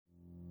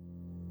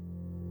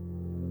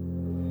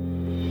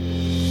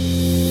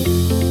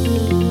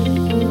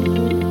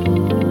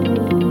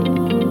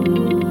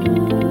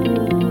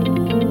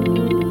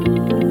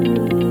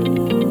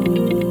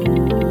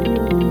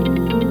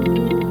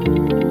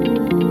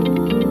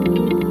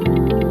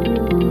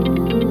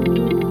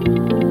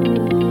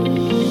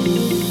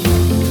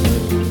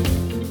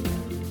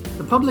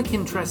Public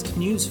Interest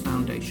News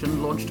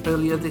Foundation launched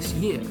earlier this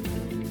year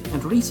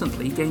and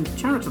recently gained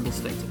charitable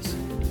status.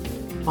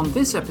 On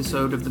this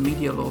episode of the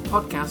Media Law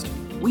Podcast,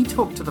 we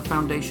talk to the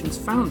Foundation's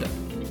founder,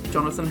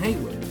 Jonathan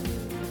Heawood,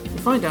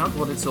 to find out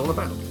what it's all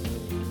about.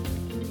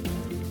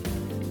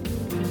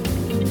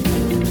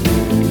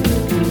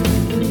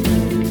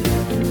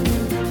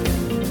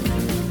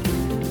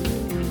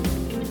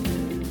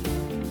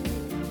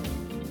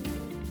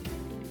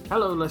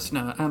 Hello,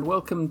 listener, and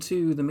welcome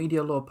to the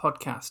Media Law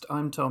Podcast.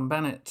 I'm Tom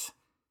Bennett.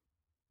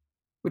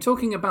 We're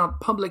talking about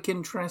public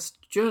interest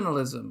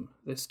journalism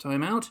this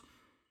time out,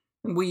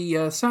 and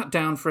we sat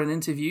down for an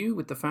interview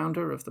with the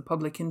founder of the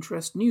Public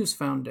Interest News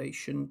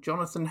Foundation,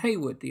 Jonathan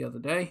Heawood, the other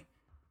day.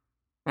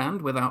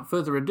 And without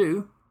further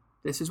ado,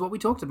 this is what we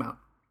talked about.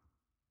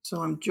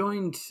 So I'm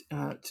joined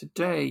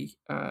today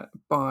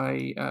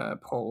by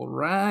Paul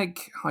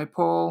Ragg. Hi,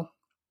 Paul.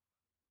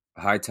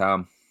 Hi,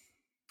 Tom.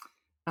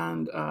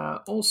 And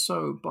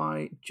also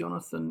by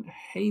Jonathan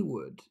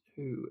Heawood,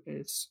 who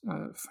is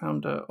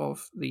founder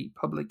of the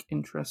Public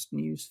Interest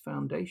News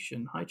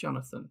Foundation. Hi,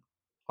 Jonathan.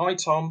 Hi,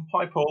 Tom.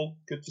 Hi, Paul.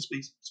 Good to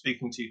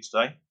speaking to you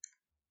today.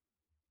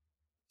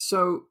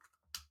 So,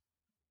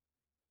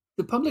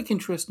 the Public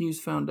Interest News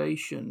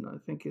Foundation, I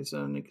think, is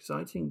an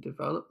exciting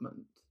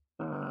development,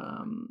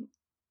 and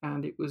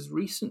it was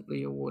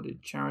recently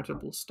awarded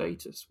charitable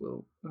status.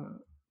 We'll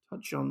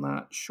touch on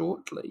that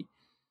shortly.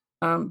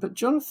 But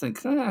Jonathan,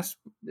 can I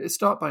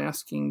start by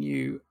asking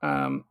you,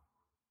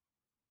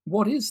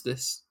 what is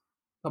this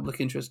Public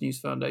Interest News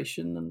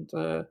Foundation, and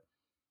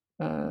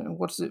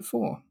what is it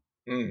for?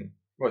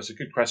 Well, it's a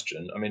good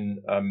question. I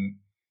mean,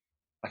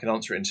 I can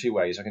answer it in two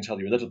ways. I can tell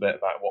you a little bit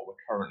about what we're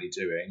currently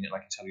doing, and I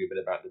can tell you a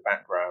bit about the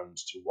background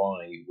to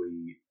why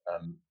we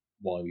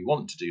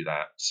want to do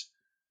that.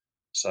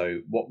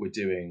 So, what we're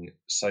doing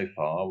so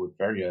far, we're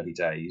very early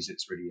days.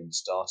 It's really in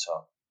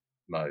startup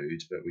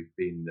mode, but we've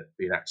been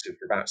active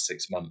for about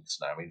 6 months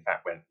now. We in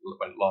fact went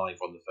live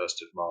on the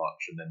 1st of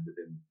March, and then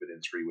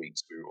within 3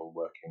 weeks we were all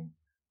working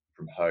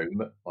from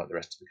home like the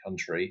rest of the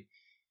country.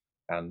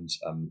 And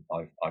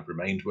I've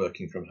remained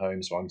working from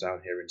home, so I'm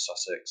down here in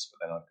Sussex,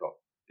 but then I've got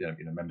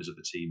members of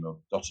the team are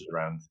dotted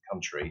around the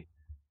country.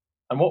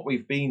 And what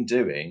we've been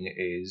doing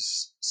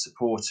is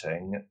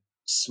supporting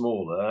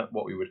smaller,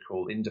 what we would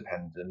call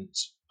independent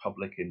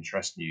public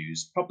interest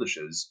news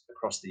publishers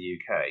across the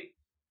UK.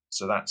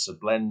 So that's a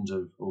blend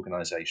of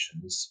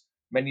organisations,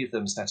 many of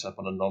them set up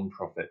on a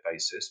non-profit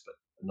basis, but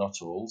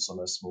not all. Some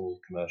are small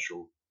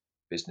commercial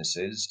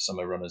businesses, some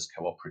are run as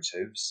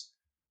cooperatives.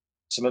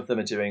 Some of them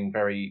are doing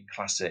very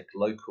classic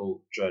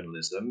local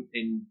journalism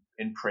in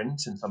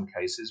print in some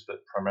cases,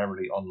 but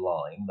primarily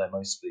online. They're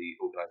mostly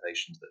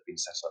organisations that have been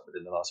set up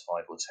within the last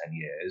 5 or 10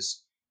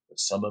 years, but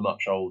some are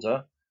much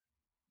older.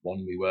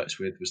 One we worked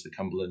with was the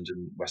Cumberland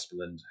and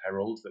Westmoreland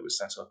Herald that was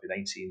set up in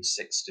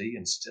 1860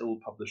 and still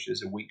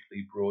publishes a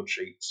weekly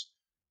broadsheet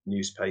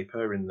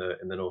newspaper in the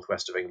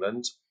northwest of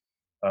England.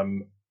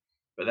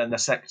 But then the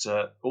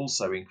sector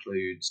also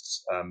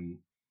includes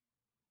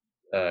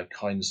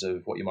kinds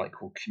of what you might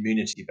call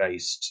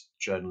community-based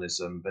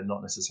journalism, but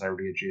not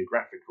necessarily a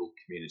geographical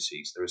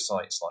community. So there are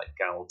sites like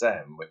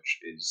Galdem, which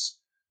is,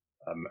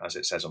 as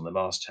it says on the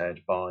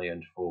masthead, by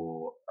and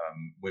for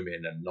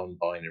women and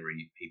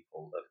non-binary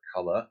people of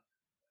colour,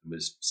 and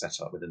was set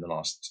up within the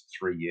last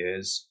 3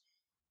 years.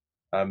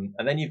 And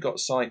then you've got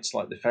sites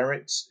like the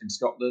Ferret in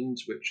Scotland,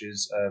 which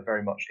is a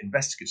very much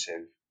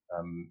investigative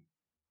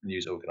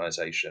news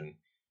organisation.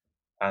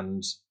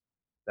 And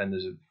then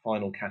there's a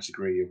final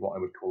category of what I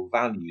would call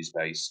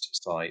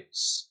values-based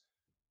sites,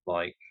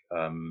 like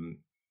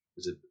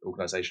there's an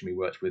organisation we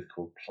worked with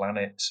called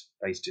Planet,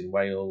 based in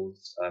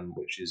Wales,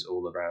 which is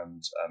all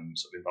around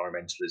sort of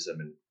environmentalism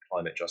and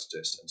climate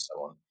justice and so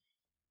on.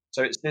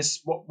 So it's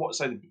this.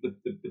 So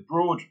the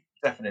broad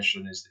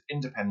definition is the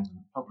independent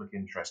public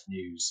interest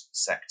news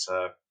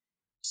sector,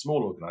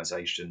 small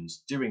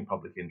organisations doing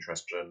public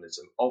interest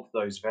journalism of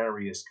those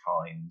various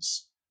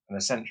kinds, and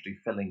essentially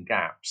filling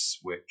gaps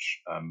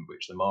which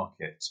the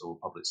market or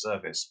public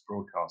service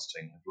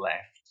broadcasting have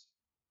left,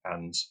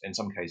 and in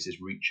some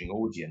cases reaching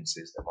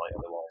audiences that might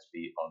otherwise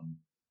be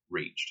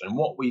unreached. And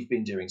what we've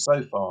been doing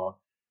so far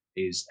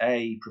is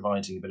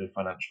providing a bit of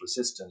financial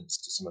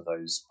assistance to some of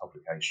those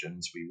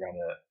publications. We ran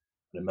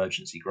an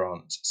emergency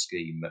grant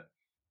scheme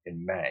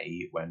in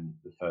May when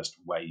the first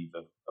wave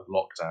of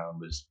lockdown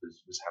was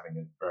having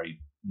a very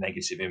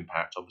negative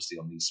impact, obviously,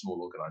 on these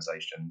small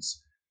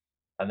organisations.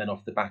 And then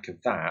off the back of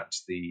that,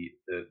 the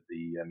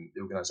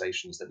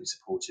organisations that we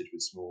supported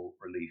with small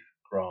relief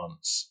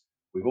grants,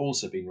 we've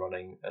also been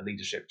running a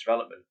leadership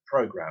development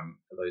programme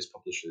for those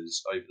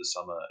publishers over the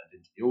summer and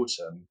into the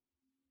autumn,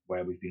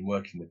 where we've been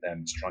working with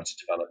them to try to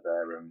develop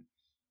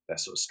their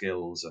sort of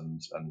skills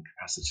and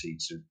capacity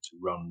to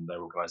run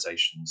their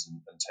organisations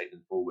and take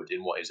them forward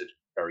in what is a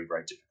very,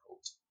 very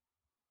difficult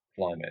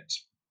climate.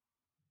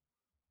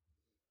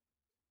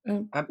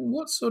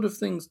 What sort of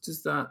things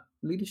does that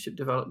leadership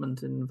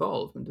development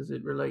involve, and does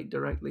it relate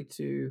directly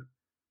to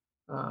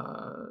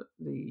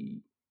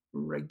the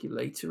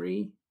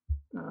regulatory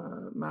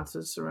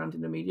matters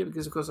surrounding the media?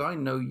 Because, of course, I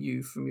know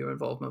you from your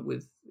involvement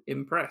with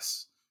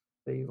Impress,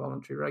 the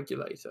voluntary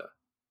regulator.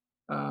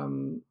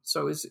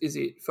 So is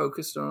it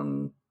focused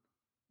on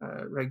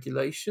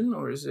regulation,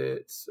 or is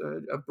it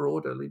a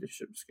broader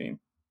leadership scheme?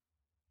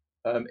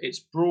 It's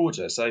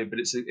broader, but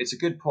it's a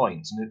good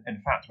point, and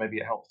in fact, maybe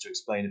it helps to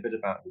explain a bit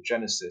about the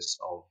genesis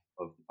of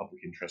the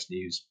Public Interest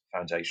News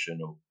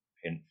Foundation, or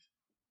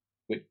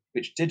PINF,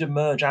 which did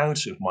emerge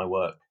out of my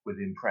work with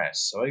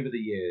Impress. So over the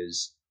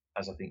years,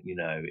 as I think you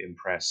know,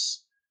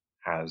 Impress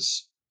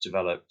has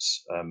developed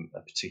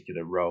a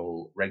particular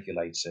role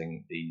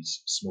regulating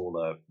these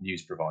smaller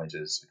news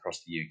providers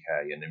across the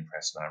UK, and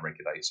Impress now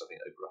regulates, I think,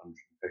 over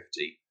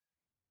 150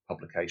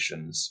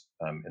 publications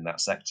in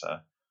that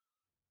sector.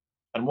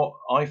 And what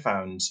I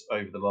found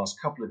over the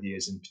last couple of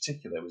years in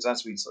particular was,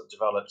 as we sort of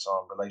developed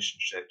our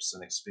relationships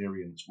and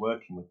experience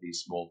working with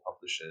these small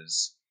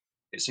publishers,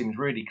 it seemed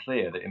really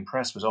clear that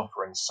Impress was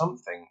offering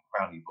something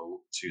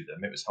valuable to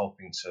them. It was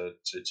helping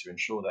to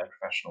ensure their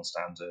professional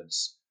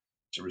standards,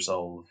 to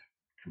resolve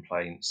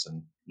complaints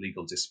and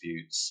legal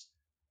disputes,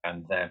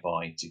 and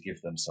thereby to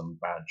give them some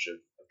badge of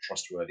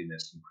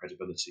trustworthiness and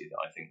credibility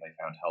that I think they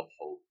found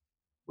helpful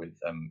with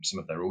some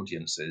of their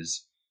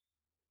audiences.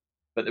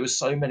 But there were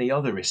so many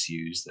other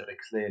issues that are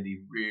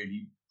clearly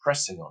really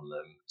pressing on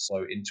them. So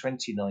in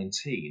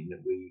 2019,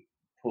 we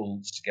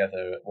pulled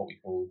together what we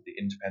called the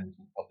Independent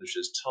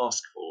Publishers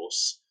Task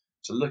Force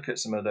to look at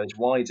some of those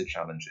wider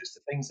challenges, the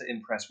things that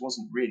Impress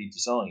wasn't really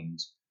designed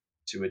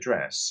to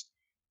address.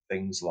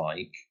 Things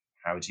like,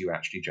 how do you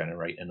actually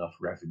generate enough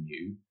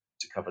revenue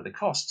to cover the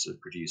costs of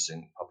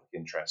producing public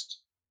interest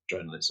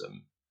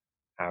journalism?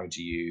 How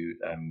do you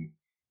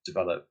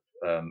develop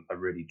a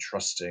really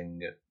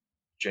trusting,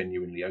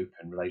 genuinely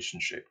open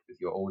relationship with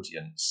your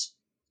audience?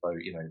 So,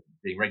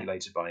 being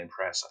regulated by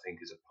Impress, I think,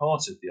 is a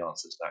part of the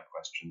answer to that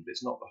question, but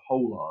it's not the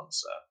whole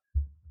answer.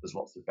 There's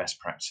lots of best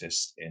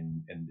practice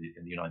in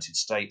the United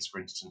States,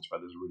 for instance, where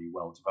there's a really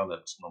well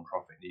developed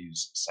non-profit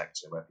news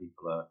sector where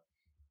people are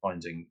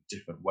finding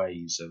different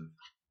ways of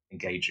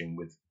engaging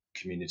with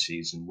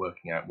communities and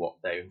working out what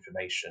their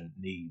information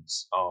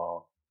needs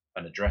are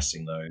and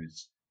addressing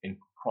those in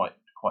quite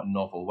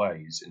novel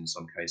ways in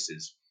some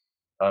cases.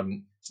 So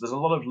there's a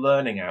lot of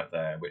learning out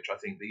there, which I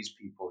think these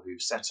people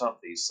who've set up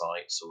these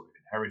sites or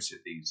inherited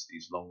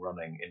these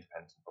long-running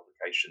independent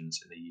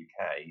publications in the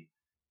UK,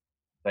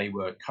 they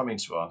were coming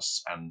to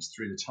us and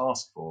through the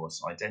task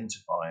force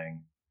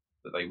identifying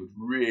that they would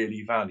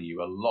really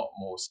value a lot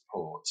more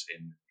support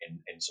in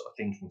sort of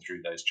thinking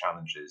through those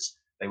challenges.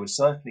 They would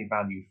certainly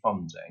value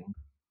funding,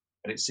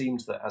 but it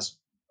seems that as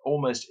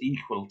almost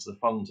equal to the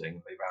funding,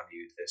 they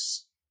valued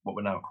this, what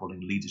we're now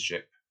calling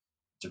leadership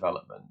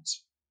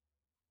development.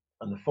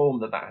 And the form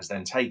that has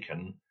then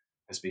taken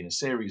has been a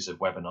series of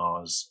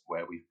webinars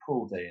where we've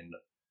pulled in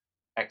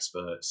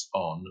experts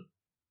on,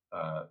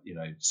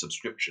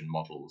 subscription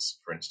models,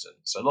 for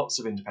instance. So lots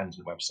of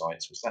independent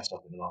websites were set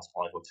up in the last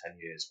 5 or 10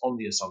 years on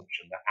the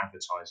assumption that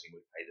advertising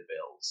would pay the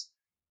bills.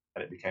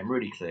 And it became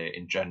really clear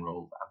in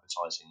general that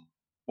advertising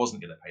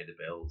wasn't going to pay the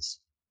bills.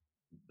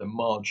 The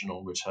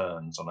marginal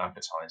returns on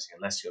advertising,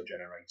 unless you're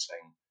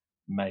generating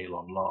mail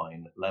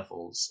online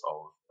levels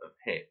of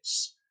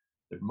hits,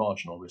 the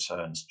marginal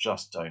returns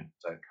just don't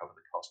cover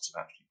the costs of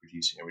actually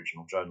producing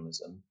original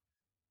journalism.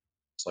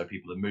 So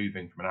people are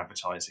moving from an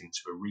advertising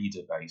to a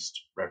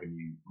reader-based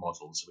revenue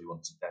model. So we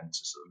wanted them to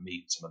sort of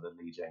meet some of the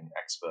leading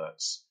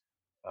experts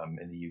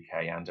in the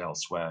UK and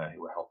elsewhere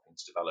who are helping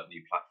to develop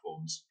new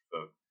platforms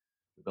for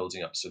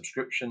building up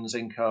subscriptions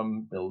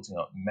income, building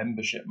up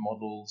membership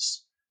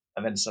models,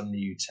 and then some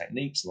new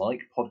techniques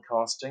like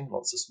podcasting.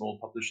 Lots of small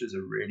publishers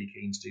are really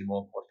keen to do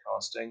more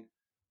podcasting.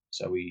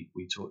 So we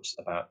talked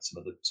about some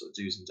of the sort of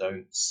do's and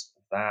don'ts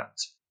of that,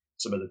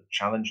 some of the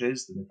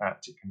challenges, and in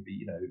fact it can be,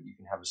 you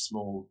can have a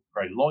small,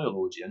 very loyal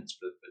audience,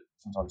 but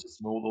sometimes a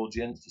small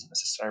audience doesn't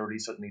necessarily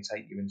suddenly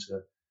take you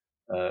into,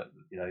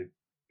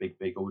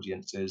 big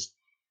audiences,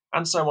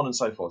 and so on and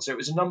so forth. So it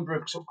was a number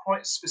of sort of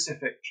quite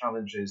specific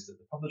challenges that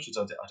the publishers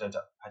had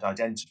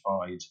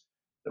identified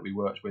that we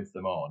worked with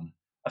them on.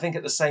 I think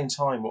at the same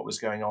time, what was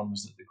going on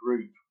was that the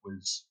group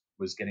was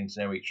getting to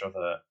know each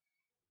other,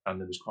 and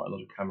there was quite a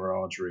lot of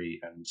camaraderie,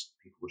 and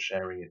people were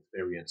sharing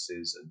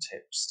experiences and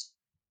tips,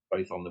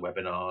 both on the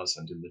webinars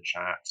and in the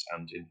chat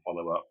and in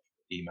follow-up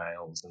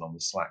emails and on the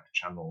Slack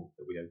channel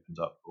that we opened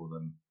up for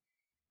them.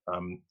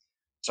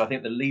 So I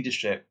think the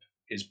leadership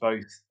is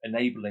both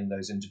enabling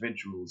those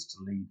individuals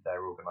to lead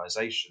their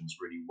organizations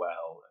really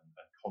well and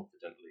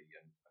confidently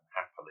and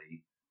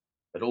happily,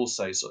 but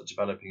also sort of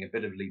developing a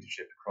bit of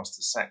leadership across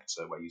the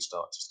sector where you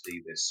start to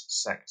see this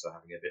sector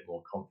having a bit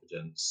more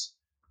confidence.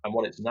 And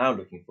what it's now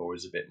looking for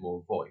is a bit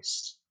more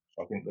voice.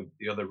 So I think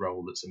the other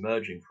role that's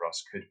emerging for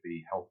us could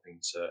be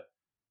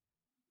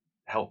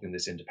helping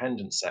this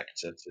independent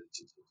sector to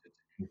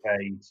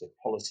convey to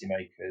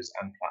policymakers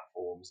and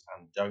platforms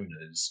and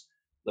donors,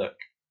 look,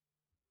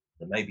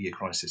 there may be a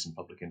crisis in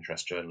public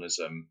interest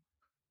journalism.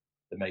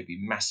 There may be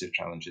massive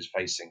challenges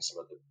facing some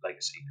of the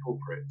legacy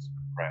corporate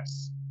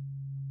press.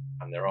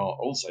 And there are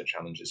also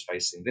challenges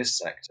facing this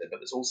sector, but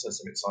there's also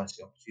some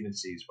exciting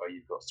opportunities where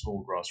you've got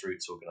small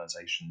grassroots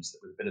organisations that,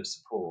 with a bit of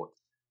support,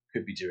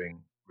 could be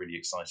doing really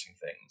exciting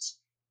things.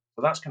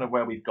 So that's kind of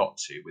where we've got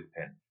to with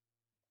PIN.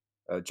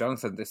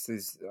 Jonathan,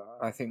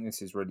 I think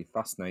this is really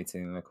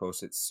fascinating, and of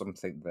course, it's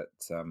something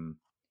that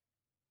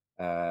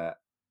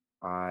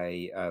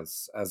I,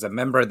 as a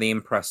member of the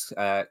Impress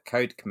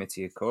Code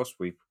Committee, of course,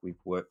 we've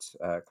worked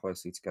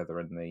closely together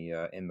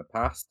in the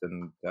past,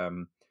 and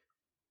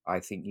I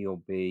think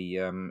you'll be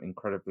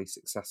incredibly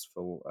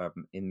successful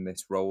in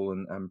this role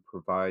and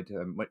provide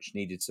much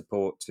needed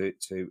support to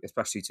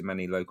especially to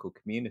many local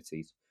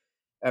communities.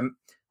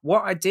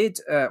 What I did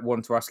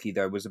want to ask you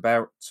though was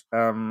about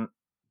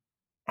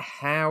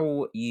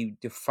how you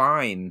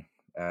define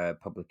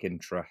public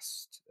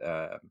interest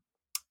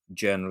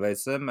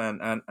journalism,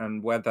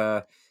 and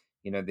whether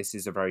this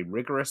is a very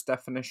rigorous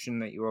definition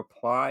that you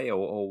apply,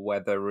 or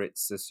whether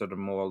it's a sort of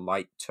more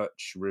light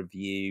touch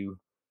review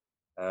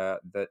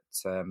that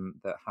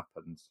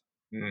happens.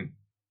 No,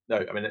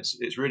 I mean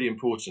it's really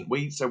important.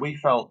 We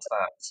felt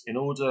that in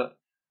order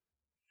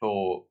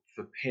for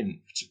PINF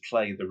to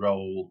play the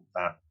role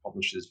that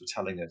publishers were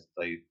telling us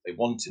they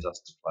wanted us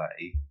to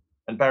play.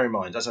 And bear in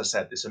mind, as I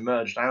said, this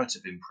emerged out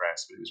of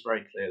Impress, but it was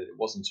very clear that it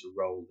wasn't a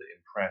role that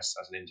Impress,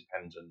 as an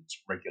independent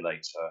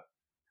regulator,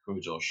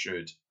 could or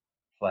should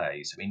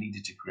play. So we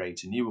needed to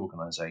create a new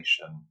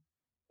organisation.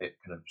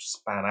 It kind of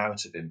span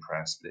out of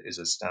Impress, but it is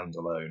a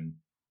standalone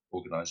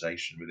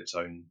organisation with its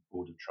own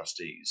board of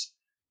trustees.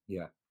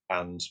 Yeah.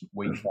 And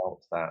we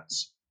felt that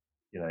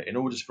in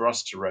order for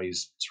us to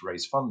raise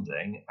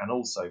funding, and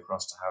also for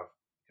us to have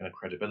kind of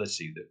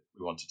credibility that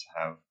we wanted to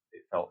have,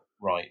 it felt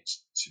right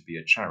to be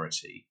a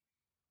charity.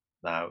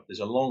 Now, there's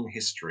a long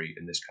history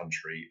in this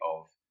country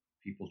of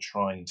people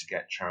trying to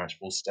get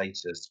charitable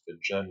status for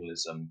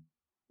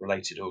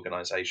journalism-related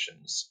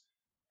organisations,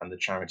 and the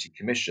Charity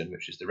Commission,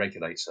 which is the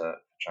regulator for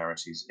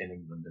charities in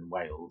England and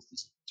Wales,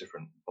 there's a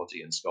different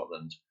body in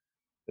Scotland,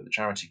 but the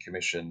Charity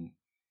Commission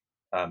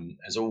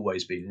has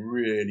always been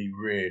really,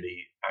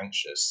 really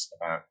anxious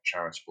about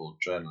charitable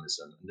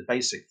journalism. And the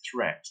basic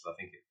threat that I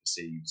think it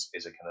perceives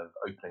is a kind of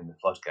opening the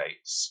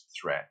floodgates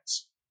threat,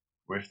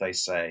 where if they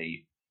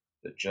say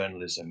that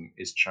journalism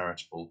is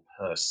charitable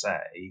per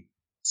se,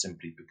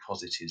 simply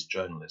because it is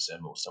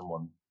journalism, or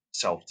someone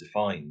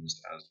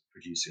self-defines as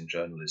producing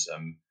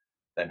journalism,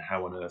 then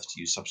how on earth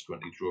do you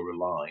subsequently draw a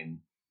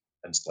line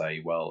and say,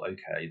 well,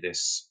 okay,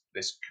 this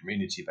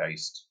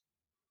community-based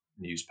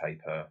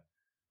newspaper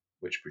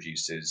which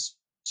produces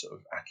sort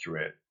of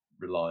accurate,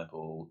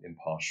 reliable,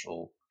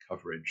 impartial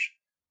coverage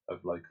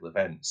of local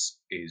events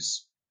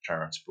is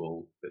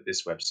charitable, but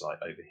this website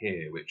over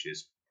here, which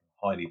is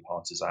highly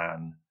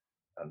partisan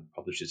and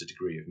publishes a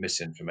degree of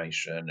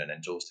misinformation and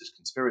endorses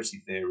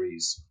conspiracy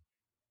theories,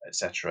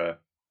 etc.,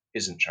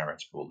 isn't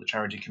charitable. The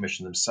Charity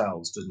Commission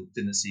themselves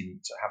didn't seem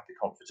to have the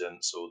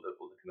confidence or the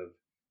kind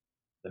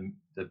of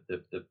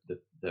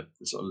the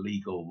sort of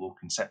legal or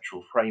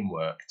conceptual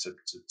framework to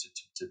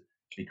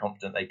be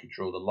confident they could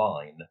draw the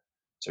line.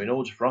 So in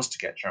order for us to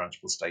get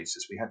charitable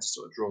status, we had to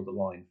sort of draw the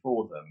line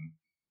for them.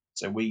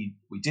 So we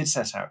did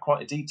set out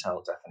quite a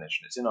detailed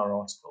definition. It's in our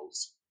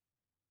articles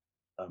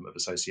of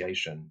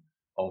association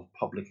of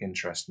public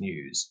interest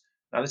news.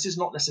 Now, this is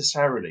not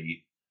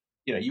necessarily,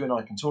 you and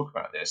I can talk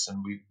about this,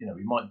 and we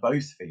might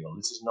both feel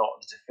this is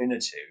not a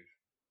definitive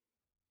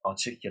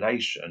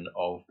articulation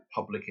of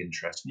public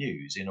interest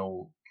news in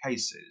all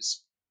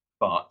cases,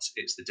 but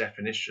it's the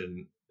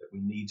definition that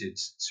we needed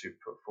to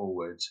put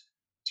forward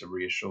to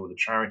reassure the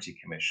Charity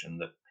Commission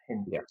that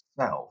PINF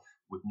itself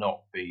would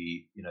not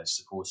be,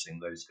 supporting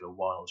those kind of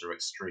wilder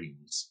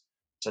extremes.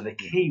 So the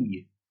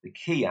key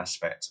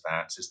aspect of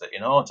that is that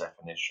in our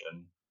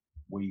definition,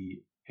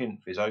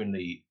 PINF is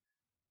only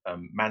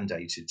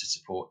mandated to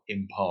support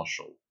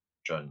impartial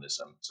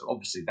journalism. So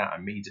obviously that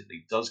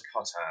immediately does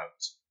cut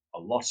out a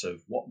lot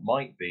of what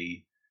might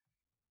be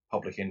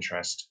public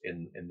interest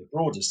in the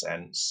broader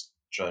sense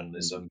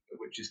journalism,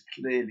 which is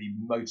clearly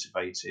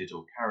motivated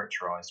or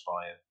characterized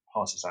by a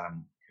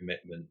partisan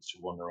commitment to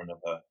one or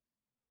another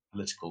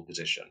political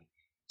position.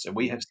 So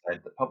we have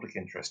said that public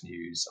interest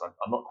news, and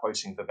I'm not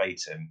quoting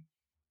verbatim,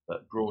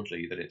 but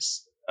broadly that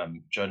it's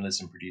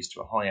journalism produced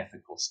to a high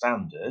ethical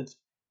standard.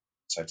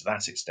 So to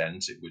that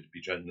extent, it would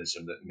be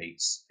journalism that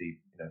meets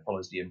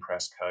follows the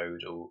Impress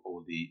Code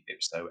or the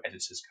IPSO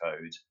Editors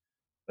Code.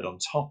 But on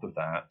top of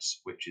that,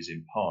 which is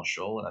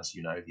impartial, and as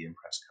you know, the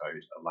Impress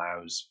Code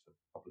allows for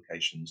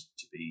publications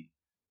to be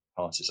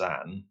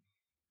partisan,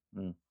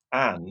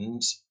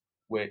 and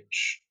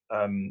which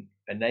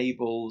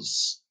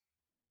enables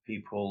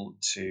people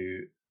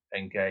to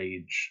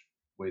engage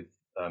with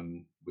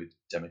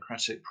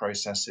democratic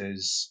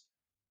processes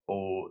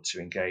or to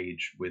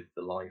engage with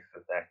the life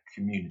of their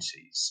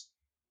communities.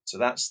 So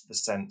that's the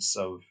sense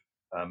of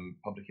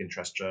public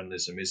interest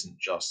journalism isn't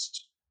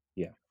just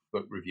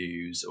book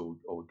reviews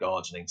or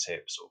gardening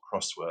tips or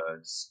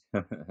crosswords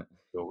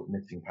or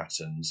knitting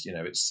patterns.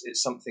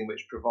 It's something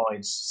which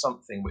provides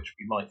something which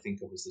we might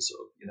think of as the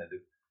sort of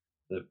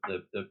the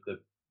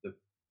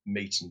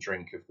meat and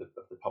drink of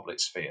public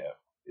sphere.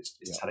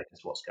 It's telling us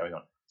what's going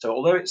on. So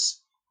although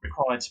it's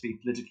required to be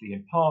politically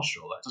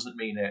impartial, that doesn't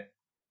mean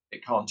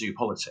it can't do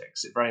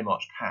politics. It very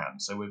much can.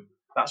 So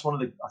that's one of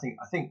the I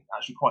think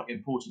actually quite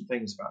important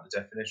things about the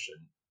definition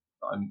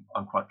that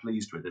I'm quite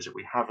pleased with, is that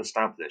we have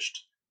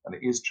established, and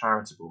it is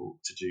charitable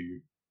to do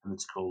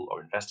political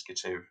or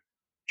investigative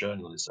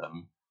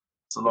journalism,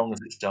 so long as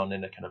it's done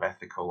in a kind of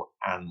ethical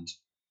and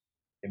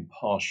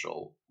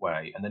impartial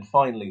way. And then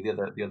finally,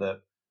 the other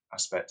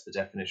aspect of the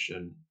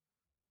definition,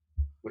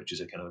 which is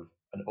a kind of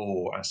an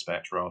or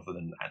aspect rather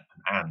than an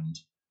and,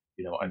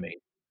 you know what I mean?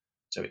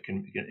 So it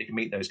can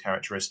meet those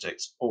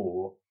characteristics,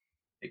 or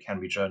it can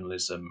be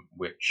journalism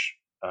which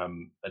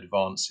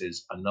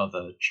advances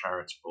another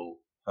charitable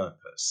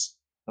purpose,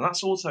 and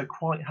that's also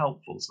quite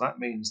helpful. So that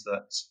means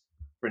that,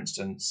 for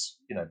instance,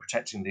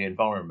 protecting the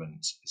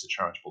environment is a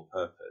charitable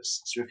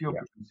purpose. So if you're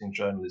producing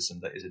journalism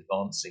that is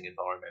advancing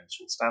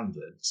environmental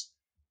standards,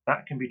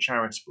 that can be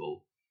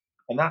charitable,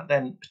 and that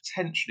then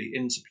potentially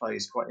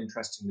interplays quite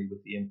interestingly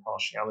with the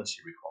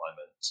impartiality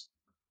requirement.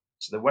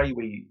 So the way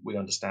we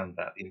understand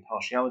that, the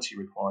impartiality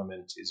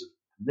requirement is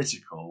a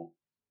political,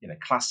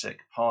 classic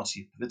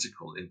party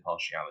political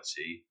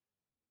impartiality.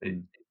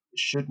 It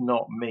should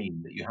not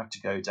mean that you have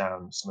to go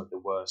down some of the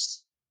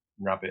worst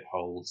rabbit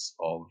holes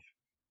of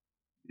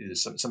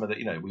some of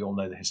the, we all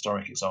know the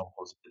historic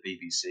examples of the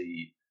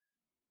BBC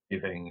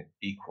giving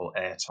equal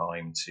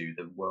airtime to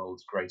the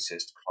world's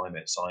greatest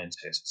climate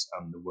scientists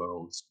and the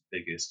world's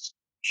biggest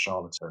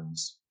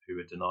charlatans who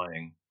are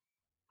denying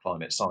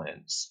climate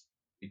science.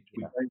 We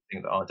don't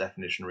think that our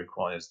definition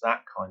requires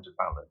that kind of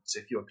balance.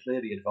 If you're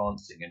clearly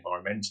advancing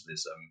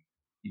environmentalism,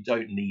 you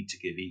don't need to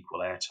give equal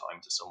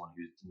airtime to someone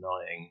who's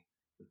denying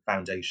the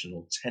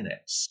foundational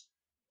tenets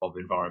of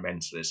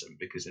environmentalism,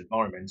 because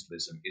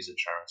environmentalism is a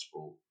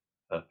charitable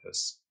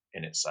purpose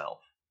in itself.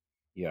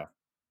 Yeah.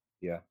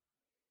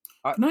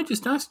 Can I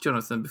just ask,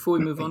 Jonathan, before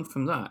we move on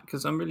from that,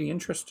 because I'm really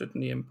interested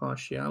in the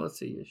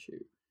impartiality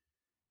issue.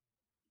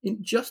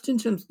 Just in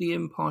terms of the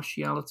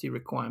impartiality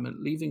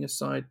requirement, leaving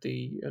aside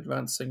the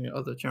advancing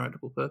other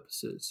charitable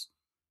purposes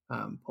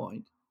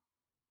point,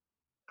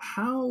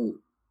 how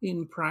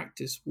in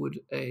practice would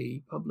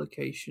a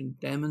publication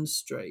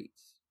demonstrate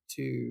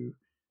to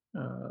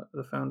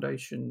the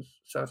foundation's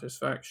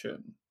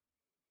satisfaction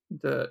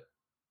that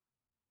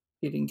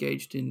it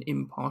engaged in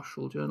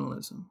impartial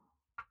journalism?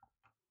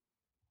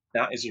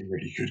 That is a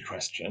really good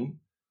question.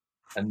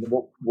 And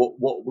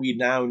what we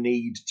now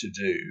need to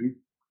do,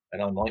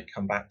 and I might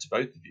come back to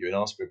both of you and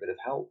ask for a bit of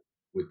help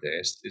with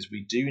this, is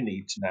we do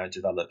need to now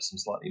develop some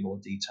slightly more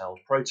detailed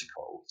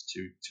protocols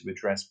to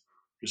address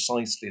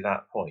precisely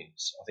that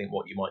point. I think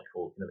what you might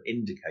call kind of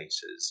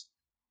indicators,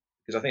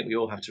 because I think we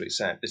all have to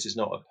accept this is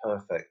not a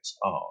perfect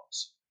art,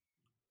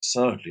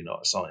 certainly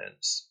not a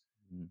science.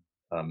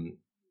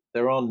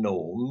 There are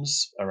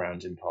norms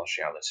around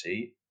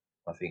impartiality.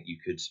 I think you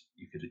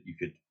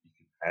could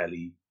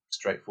fairly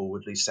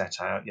straightforwardly set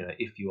out,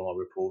 if you are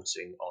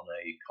reporting on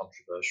a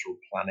controversial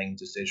planning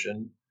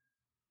decision,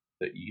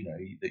 that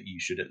you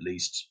should at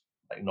least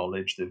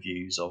acknowledge the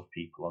views of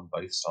people on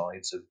both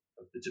sides of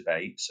the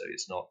debate. So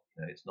it's not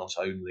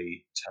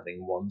only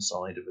telling one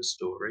side of a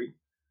story.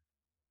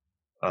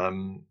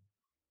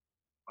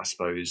 I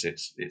suppose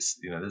it's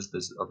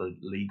there's other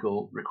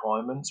legal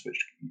requirements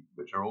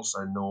which are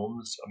also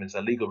norms. I mean,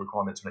 there are legal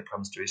requirements when it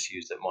comes to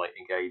issues that might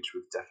engage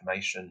with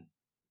defamation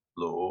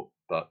law,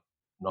 but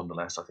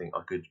nonetheless, I think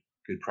are good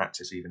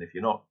practice, even if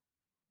you're not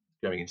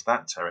going into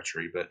that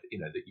territory. But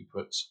that you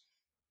put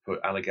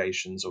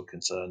allegations or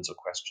concerns or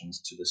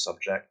questions to the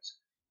subject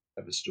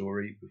of a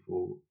story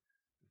before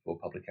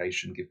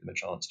publication, give them a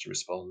chance to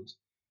respond.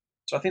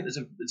 So I think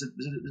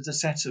there's a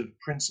set of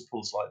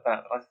principles like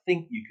that I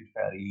think you could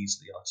fairly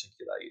easily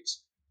articulate.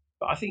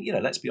 But I think,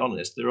 let's be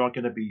honest, there are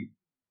going to be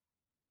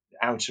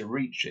outer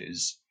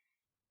reaches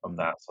of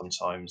that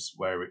sometimes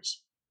where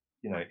it's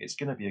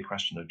going to be a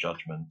question of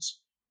judgment.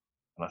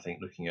 And I think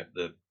looking at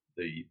the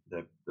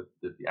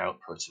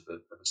output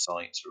of a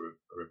site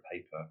or a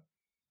paper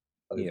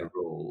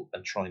overall,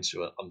 and trying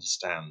to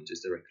understand,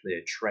 is there a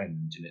clear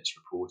trend in its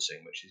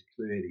reporting which is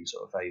clearly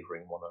sort of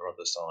favouring one or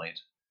other side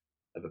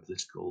of a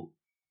political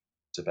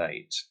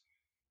debate.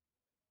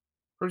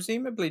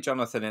 Presumably,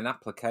 Jonathan, in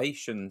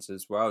applications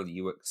as well,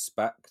 you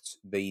expect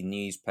the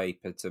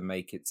newspaper to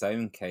make its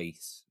own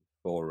case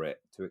for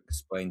it, to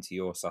explain to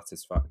your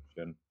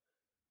satisfaction,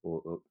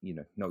 or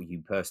not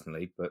you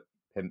personally, but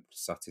PIMP's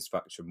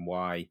satisfaction,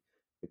 why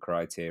the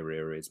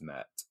criteria is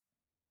met.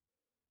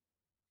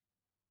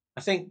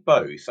 I think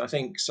both. I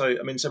think so.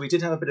 I mean, so we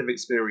did have a bit of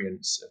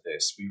experience of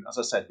this. As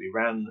I said, we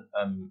ran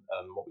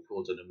what we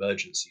called an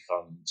emergency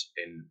fund.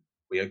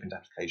 We opened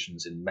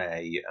applications in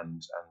May,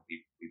 and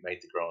we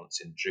made the grants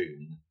in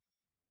June.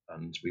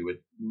 And we were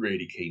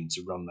really keen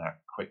to run that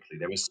quickly.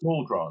 They were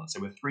small grants.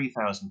 They were £3,000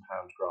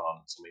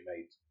 grants, and we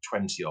made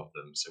 20 of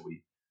them. So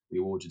we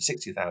awarded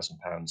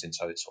 £60,000 in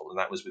total, and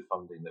that was with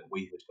funding that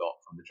we had got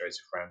from the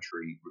Joseph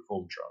Rowntree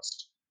Reform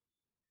Trust.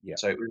 Yeah.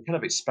 So it was a kind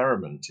of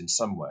experiment in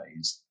some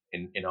ways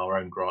in our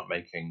own grant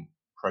making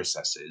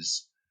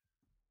processes.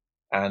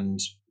 And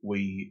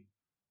we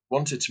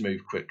wanted to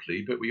move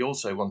quickly, but we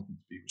also wanted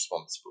to be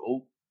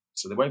responsible.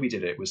 So the way we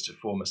did it was to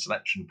form a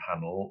selection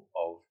panel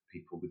of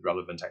people with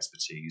relevant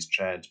expertise,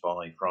 chaired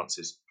by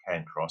Francis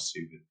Cairncross,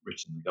 who had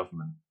written the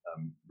government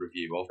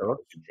review of Sure.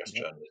 interest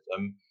Yeah.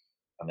 journalism,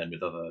 and then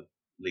with other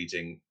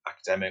leading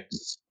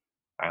academics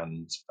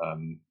and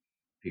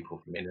people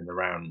from in and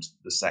around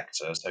the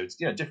sector. So it's,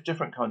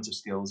 different kinds of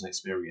skills and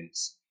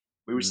experience.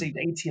 We received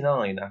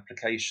 89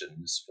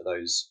 applications for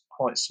those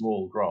quite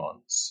small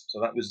grants, so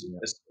that was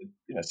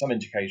some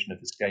indication of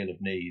the scale of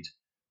need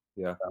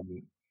Yeah.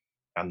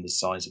 and the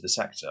size of the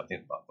sector. I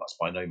think that's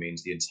by no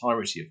means the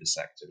entirety of the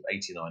sector, but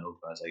 89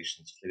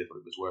 organisations clearly thought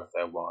it was worth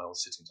their while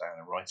sitting down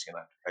and writing an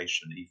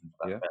application, even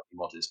for that fairly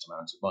modest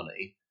amount of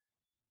money.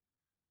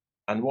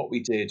 And what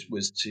we did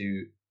was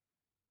to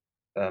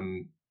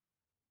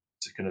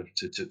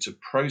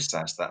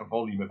process that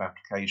volume of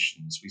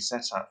applications. We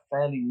set out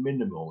fairly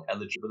minimal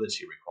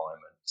eligibility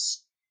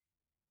requirements.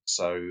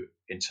 So,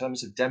 in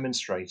terms of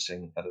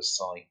demonstrating that a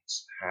site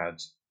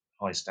had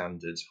high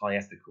standards, high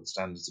ethical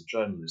standards of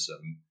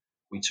journalism,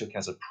 we took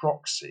as a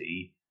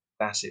proxy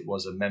that it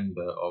was a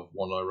member of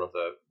one or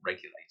other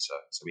regulator.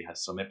 So we had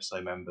some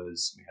IPSO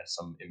members, we had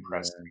some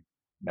Impress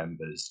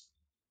members,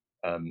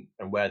 and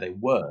where they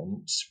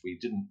weren't, we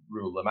didn't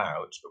rule them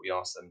out, but we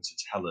asked them to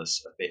tell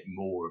us a bit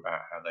more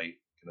about how they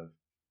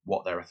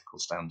what their ethical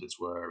standards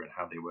were and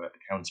how they were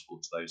accountable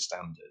to those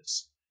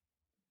standards.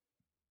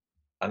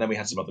 And then we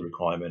had some other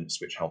requirements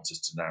which helped us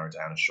to narrow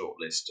down a short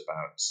list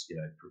about,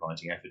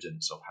 providing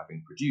evidence of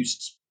having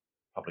produced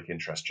public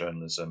interest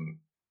journalism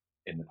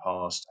in the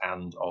past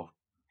and of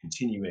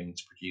continuing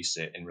to produce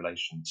it in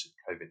relation to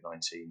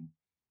COVID-19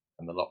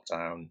 and the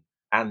lockdown,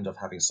 and of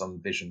having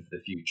some vision for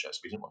the future. So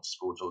we didn't want to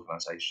support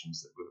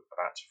organisations that were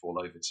about to fall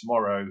over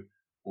tomorrow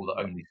or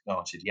that only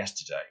started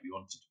yesterday. We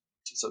wanted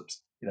to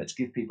to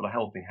give people a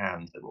helping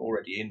hand that were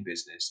already in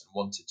business and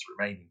wanted to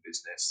remain in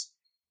business.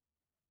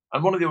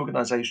 And one of the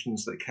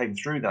organisations that came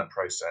through that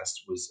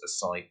process was a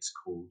site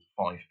called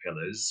Five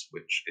Pillars,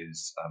 which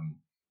is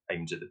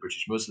aimed at the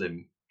British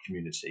Muslim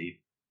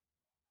community,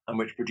 and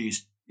which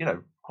produced,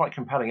 quite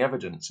compelling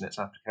evidence in its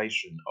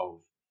application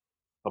of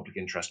public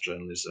interest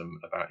journalism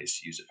about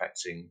issues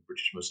affecting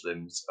British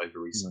Muslims over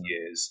recent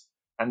years,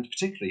 and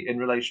particularly in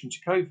relation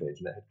to COVID.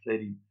 And it had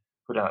clearly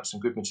put out some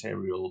good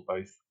material,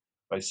 both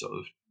sort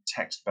of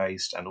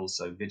text-based and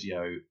also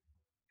video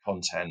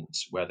content,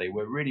 where they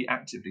were really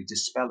actively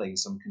dispelling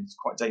some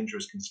quite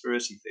dangerous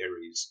conspiracy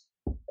theories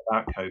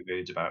about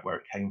COVID, about where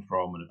it came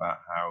from, and about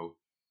how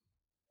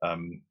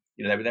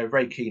they were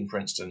very keen, for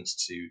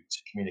instance, to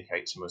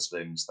communicate to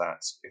Muslims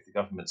that if the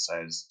government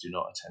says do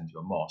not attend to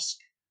a mosque,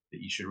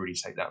 that you should really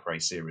take that very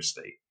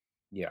seriously.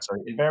 Yeah. So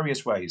in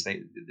various ways,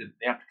 the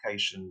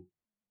application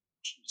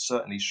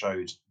certainly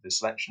showed the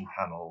selection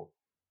panel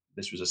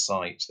this was a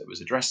site that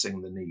was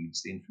addressing the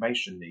needs, the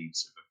information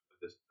needs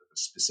of a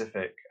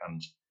specific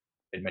and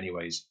in many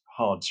ways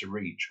hard to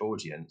reach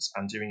audience,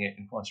 and doing it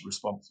in quite a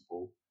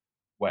responsible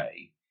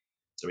way.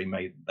 So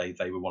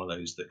they were one of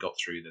those that got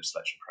through the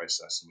selection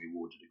process, and we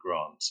awarded a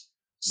grant.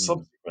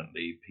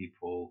 Subsequently,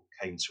 people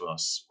came to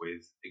us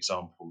with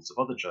examples of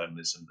other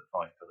journalism that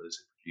Five Pillars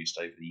had produced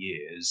over the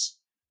years,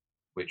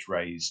 which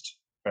raised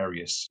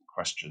various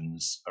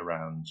questions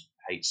around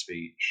hate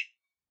speech,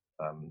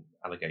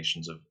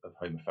 allegations of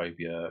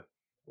homophobia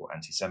or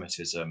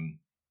anti-Semitism,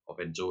 of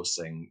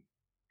endorsing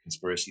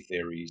conspiracy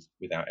theories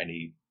without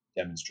any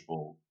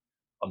demonstrable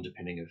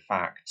underpinning of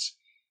fact,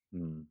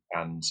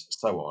 and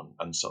so on,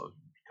 and sort of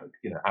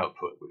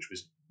output which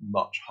was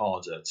much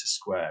harder to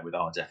square with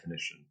our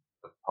definition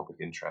of public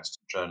interest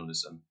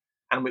journalism,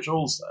 and which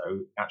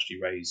also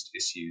actually raised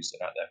issues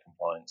about their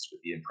compliance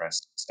with the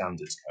Impress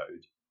Standards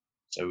Code.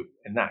 So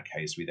in that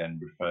case, we then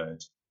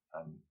referred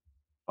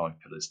Five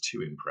Pillars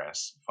to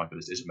Impress. Five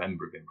Pillars is a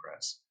member of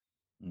Impress,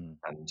 and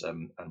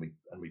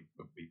we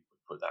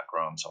put that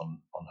grant on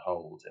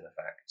hold in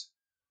effect.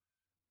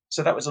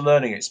 So that was a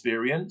learning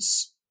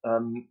experience.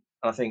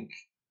 I think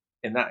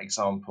in that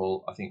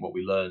example, I think what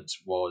we learned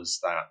was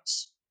that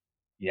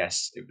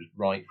yes, it was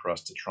right for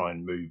us to try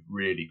and move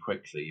really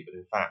quickly, but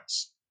in fact,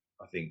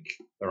 I think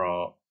there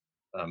are,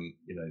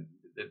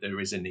 there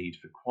is a need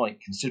for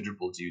quite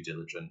considerable due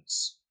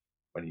diligence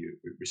when you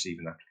receive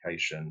an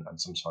application,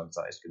 and sometimes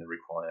that is going to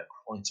require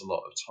quite a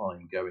lot of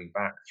time going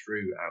back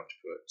through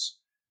output.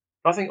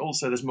 But I think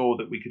also there's more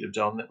that we could have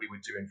done that we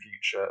would do in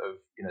future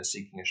of,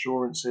 seeking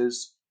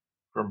assurances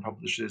from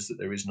publishers that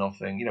there is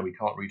nothing, we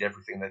can't read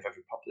everything they've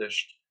ever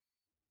published.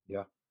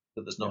 Yeah.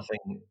 That there's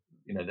nothing,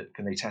 that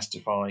can they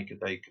testify? Could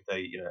they,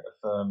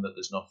 affirm that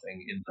there's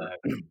nothing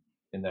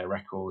in their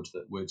record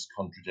that would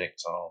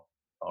contradict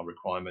our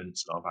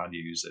requirements and our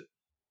values,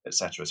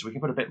 etc. So we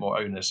can put a bit more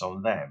onus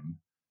on them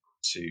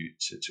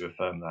to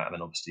affirm that, and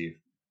then obviously if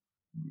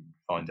we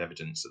find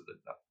evidence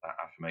that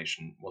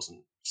affirmation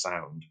wasn't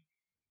sound,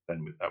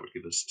 then that would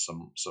give us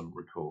some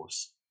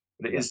recourse.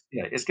 But it is,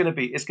 it's going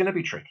to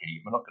be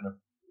tricky. I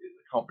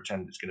can't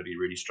pretend it's going to be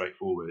really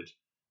straightforward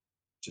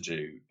to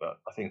do, but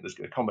I think there's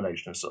a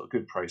combination of sort of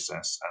good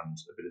process and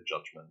a bit of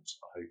judgment.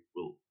 I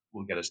hope will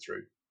will get us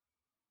through.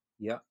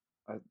 Yeah,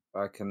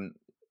 I can.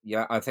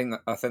 Yeah, I think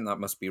that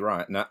must be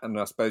right. And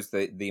I suppose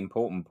the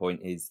important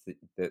point is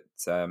that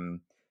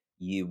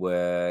you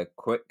were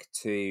quick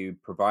to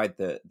provide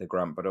the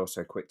grant, but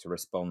also quick to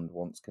respond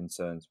once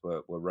concerns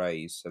were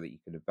raised, so that you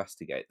could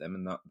investigate them,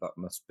 and that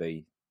must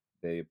be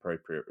the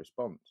appropriate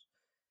response.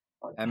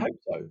 I hope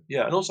so.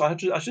 Yeah, and also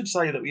I should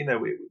say that we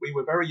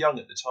were very young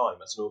at the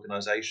time as an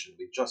organisation.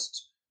 We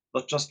just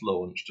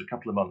launched a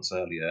couple of months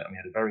earlier, and we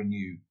had a very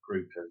new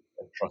group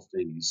of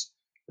trustees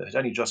that had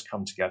only just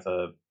come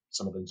together.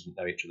 Some of them didn't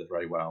know each other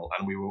very well,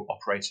 and we were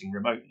operating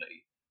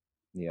remotely.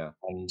 Yeah,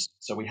 And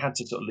so we had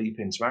to sort of leap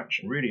into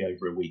action really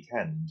over a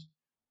weekend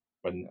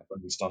yeah,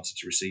 when we started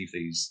to receive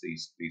these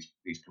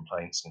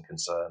complaints and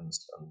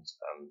concerns,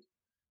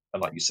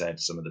 and like you said,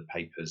 some of the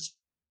papers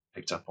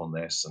picked up on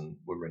this and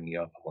were ringing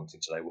up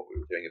wanting to know what we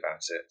were doing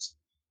about it.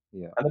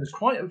 yeah, And there was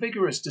quite a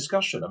vigorous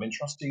discussion. I mean,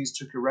 trustees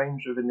took a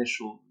range of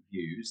initial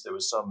views. There were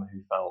some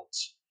who felt,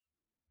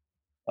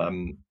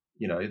 um,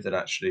 that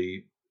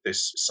actually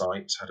this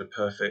site had a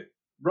perfect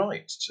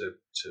right to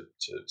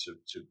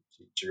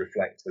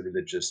reflect the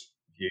religious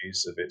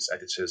views of its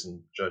editors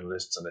and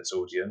journalists and its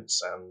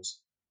audience,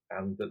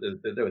 and that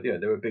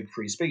there were big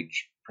free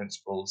speech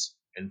principles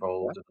yeah,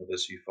 involved, and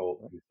others who thought,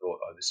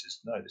 oh, this is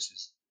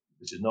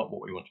not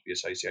what we want to be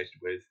associated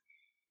with.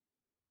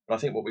 But I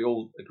think what we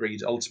all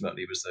agreed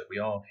ultimately was that we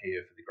are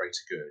here for the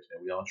greater good.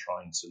 We are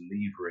trying to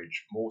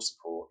leverage more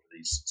support for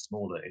these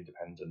smaller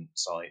independent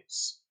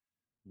sites,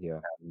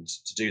 yeah, and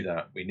to do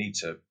that, we need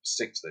to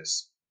stick to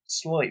this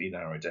slightly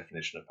narrow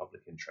definition of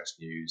public interest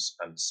news.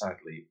 And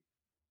sadly,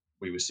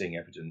 we were seeing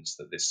evidence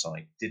that this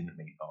site didn't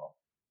meet our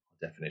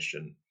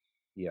definition.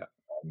 yeah.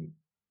 Um,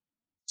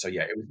 so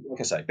yeah, it was, like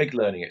I say, big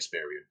learning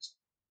experience.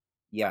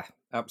 Yeah,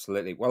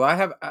 absolutely. Well,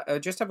 I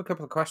just have a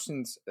couple of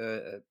questions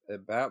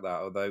about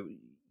that. Although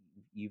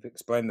you've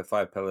explained the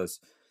five pillars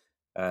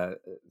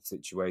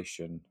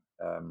situation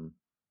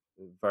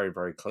very,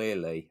 very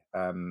clearly,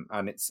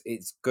 and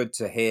it's good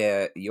to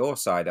hear your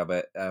side of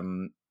it,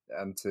 and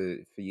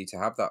for you to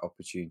have that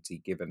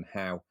opportunity, given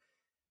how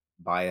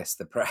biased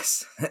the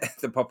press,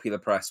 the popular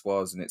press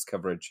was in its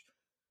coverage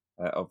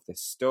of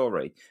this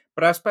story.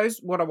 But I suppose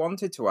what I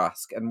wanted to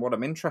ask, and what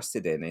I'm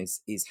interested in,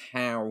 is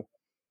how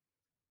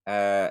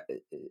uh,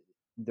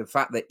 the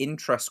fact that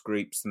interest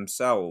groups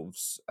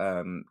themselves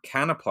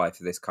can apply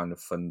for this kind of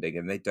funding,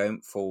 and they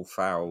don't fall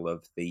foul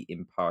of the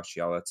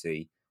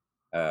impartiality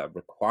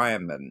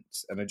requirement.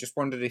 And I just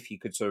wondered if you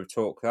could sort of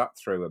talk that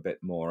through a bit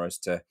more as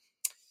to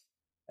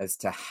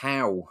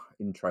how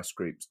interest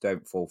groups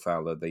don't fall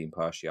foul of the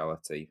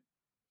impartiality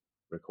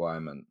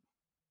requirement.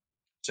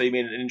 So you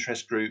mean an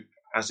interest group,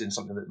 as in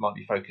something that might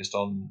be focused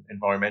on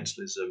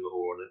environmentalism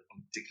or on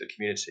a particular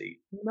community?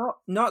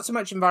 Not so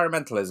much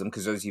environmentalism,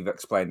 because as you've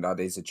explained, that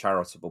is a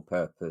charitable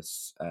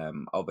purpose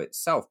of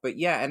itself. But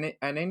yeah,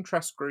 an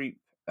interest group,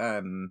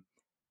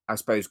 I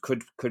suppose,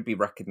 could be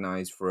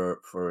recognised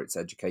for its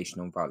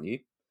educational value,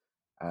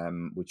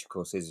 which of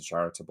course is a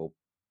charitable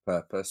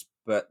purpose.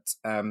 But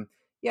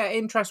yeah,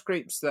 interest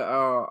groups that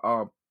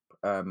are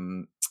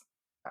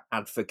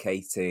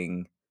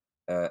advocating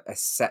a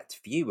set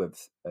view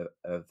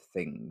of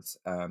things,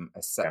 a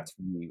Yeah, set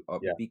view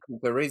of, yeah.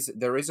 because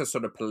there is a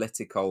sort of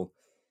political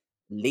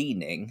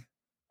leaning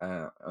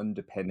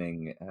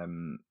underpinning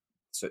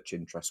such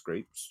interest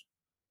groups.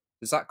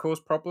 Does that cause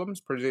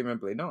problems?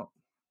 Presumably not.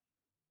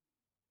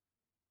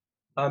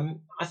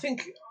 I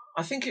think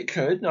it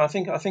could. No, I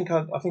think I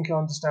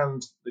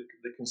understand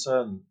the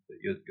concern that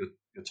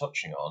you're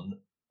touching on.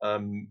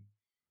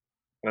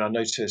 I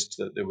noticed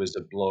that there was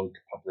a blog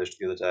published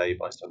the other day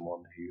by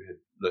someone who had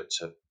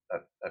looked at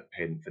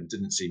PINF and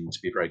didn't seem to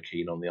be very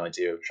keen on the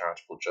idea of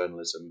charitable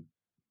journalism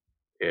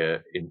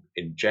in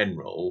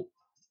general.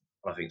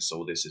 I think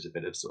saw this as a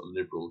bit of sort of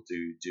liberal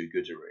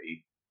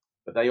do-goodery.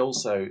 But they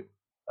also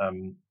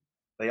um,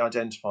 they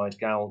identified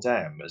Gal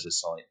Dem as a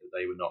site that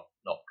they were not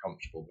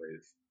comfortable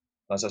with.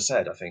 As I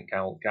said, I think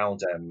Gal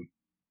Dem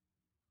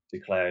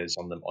declares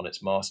on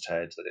its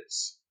masthead that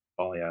it's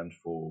by and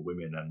for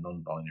women and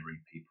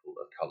non-binary people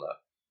of colour.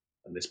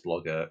 And this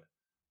blogger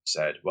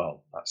said,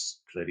 well, that's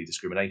clearly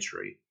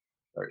discriminatory.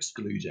 They're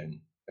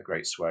excluding a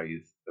great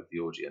swathe of the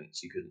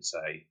audience. You couldn't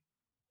say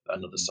that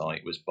another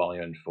site was by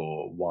and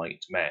for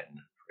white men,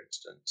 for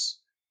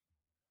instance.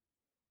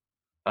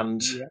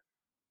 And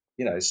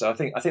Yeah. so I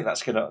think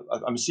that's gonna.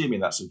 I'm assuming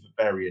that's a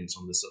variant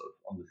on the sort of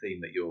on the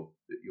theme that you're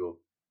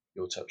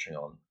touching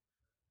on.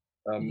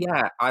 Um,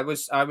 Yeah, I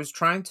was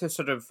trying to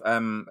sort of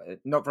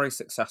not very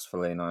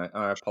successfully, and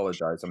I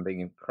apologize. I'm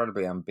being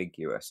incredibly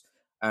ambiguous.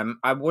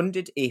 I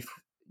wondered if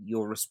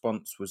your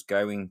response was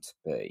going to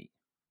be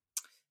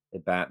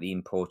about the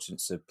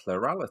importance of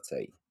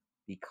plurality,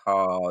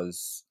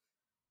 because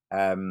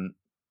um,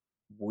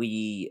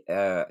 we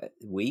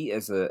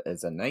as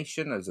a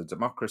nation, as a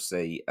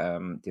democracy,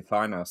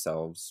 define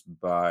ourselves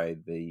by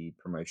the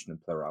promotion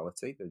of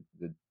plurality,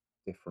 the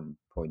different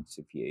points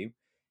of view,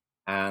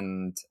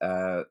 and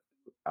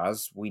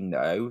as we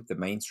know, the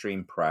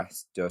mainstream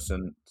press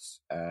doesn't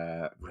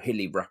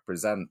really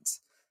represent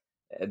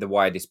the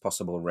widest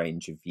possible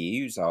range of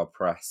views. Our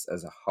press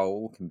as a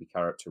whole can be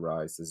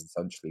characterized as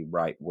essentially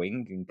right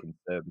wing and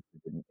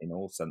conservative in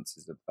all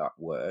senses of that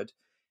word.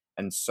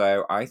 And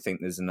so I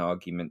think there's an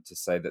argument to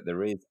say that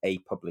there is a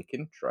public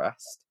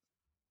interest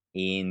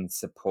in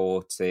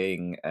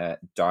supporting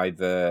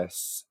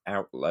diverse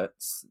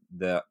outlets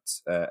that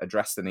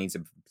address the needs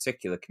of a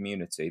particular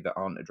community that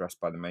aren't addressed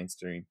by the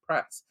mainstream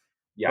press.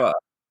 Yeah. But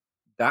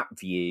that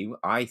view,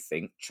 I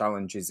think,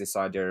 challenges this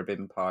idea of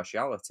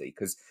impartiality,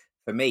 because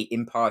for me,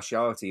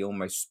 impartiality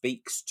almost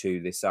speaks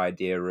to this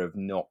idea of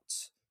not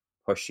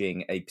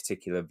pushing a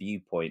particular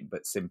viewpoint,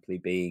 but simply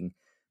being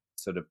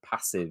sort of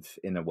passive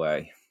in a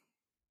way.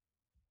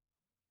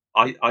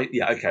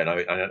 Yeah, okay,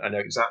 I know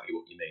exactly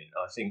what you mean.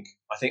 I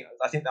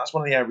think that's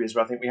one of the areas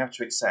where I think we have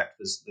to accept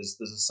there's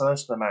a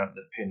certain amount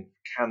that PINF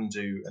can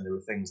do, and there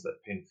are things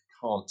that PINF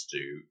can't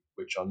do,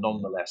 which are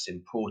nonetheless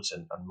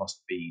important and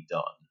must be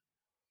done.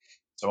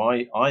 So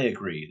I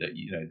agree that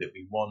that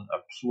we want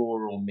a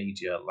plural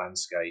media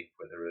landscape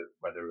where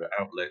there are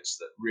outlets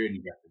that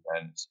really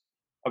represent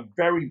a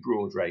very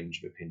broad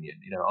range of opinion.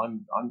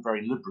 I'm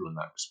very liberal in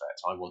that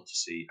respect. I want to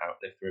see out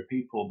if there are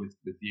people with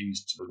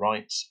views to the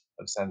right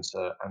of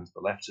centre and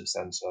the left of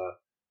centre,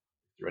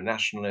 there are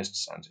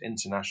nationalists and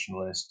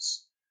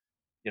internationalists.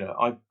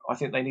 I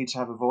think they need to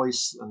have a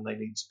voice and they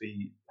need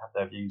to have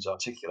their views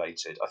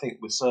articulated. I think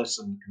with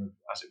certain kind of,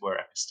 as it were,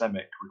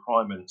 epistemic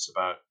requirements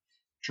about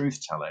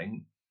truth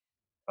telling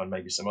and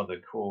maybe some other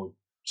core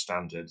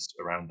standards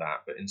around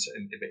that, but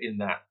in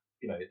that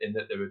in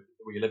that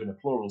we live in a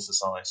plural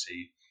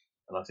society,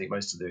 and I think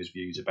most of those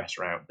views are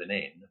better out than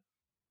in.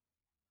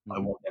 I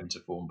Mhm. want them to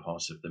form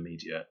part of the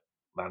media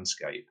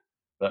landscape,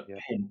 but Yeah,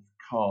 PINF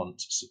can't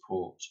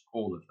support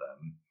all of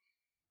them.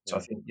 So I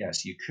yeah. think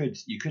yes, you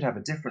could have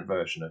a different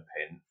version of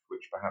PINF,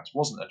 which perhaps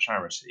wasn't a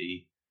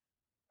charity,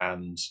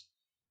 and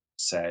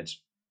said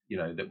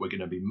that we're going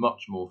to be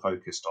much more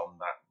focused on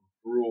that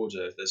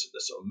broader, the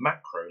sort of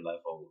macro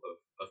level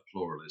of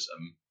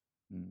pluralism.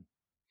 Mm.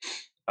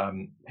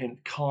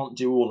 PINF can't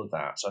do all of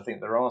that. So I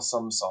think there are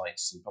some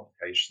sites and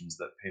publications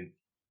that PINF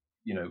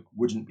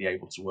wouldn't be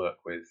able to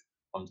work with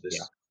under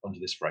Yeah.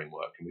 this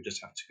framework, and we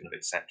just have to kind of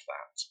accept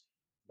that.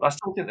 But I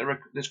still think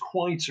there's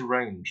quite a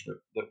range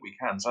that we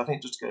can. So I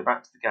think just to go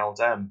back to the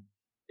Galdem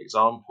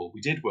example,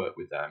 we did work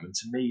with them, and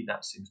to me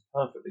that seems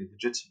perfectly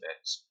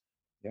legitimate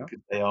Yeah.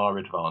 because they are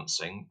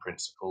advancing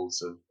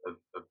principles of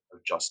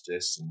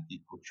justice and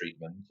equal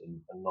treatment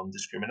and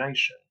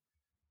non-discrimination.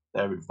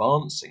 They're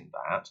advancing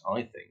that,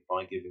 I think,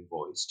 by giving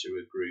voice to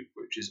a group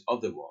which is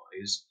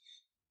otherwise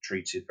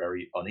treated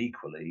very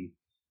unequally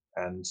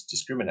and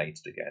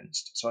discriminated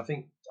against. So I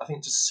think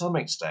to some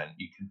extent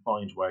you can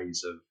find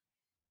ways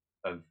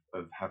of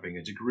having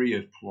a degree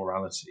of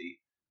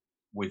plurality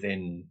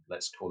within,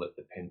 let's call it,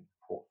 the PIN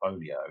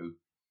portfolio.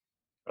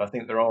 But I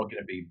think there are going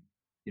to be,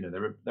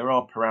 there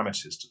are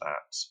parameters to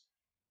that.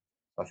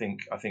 I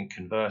think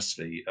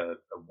conversely, a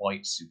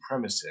white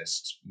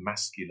supremacist,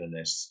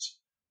 masculinist,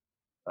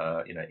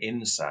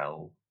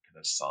 incel kind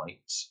of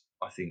site,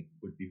 I think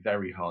would be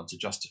very hard to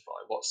justify.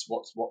 What's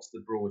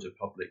the broader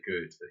public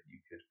good that you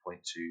could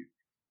point to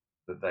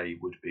that they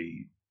would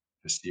be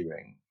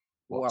pursuing?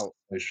 What's Well,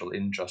 the social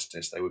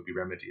injustice they would be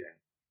remedying?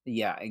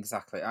 yeah,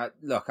 exactly. I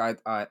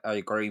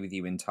agree with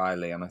you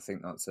entirely, and I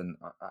think that's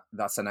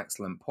an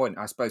excellent point.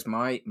 I suppose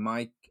my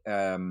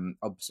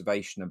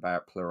observation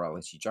about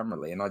plurality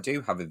generally, and I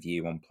do have a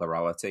view on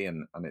plurality,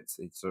 and it's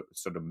a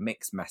sort of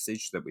mixed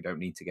message that we don't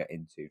need to get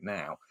into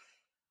now.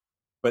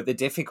 But the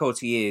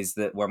difficulty is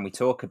that when we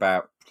talk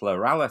about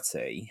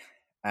plurality,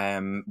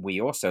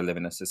 we also live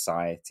in a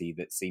society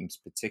that seems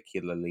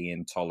particularly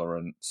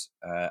intolerant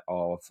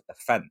of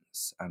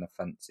offence and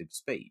offensive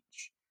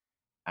speech.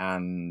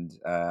 And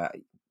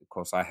of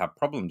course, I have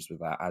problems with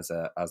that as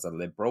a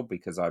liberal,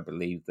 because I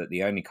believe that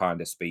the only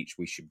kind of speech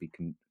we should be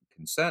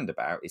concerned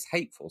about is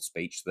hateful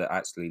speech that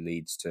actually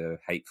leads to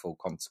hateful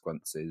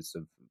consequences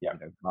of Yeah,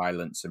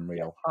 violence and yeah,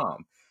 real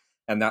harm.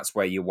 And that's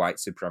where your white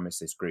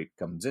supremacist group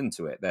comes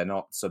into it. They're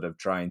not sort of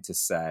trying to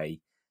say,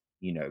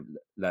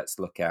 let's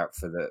look out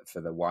for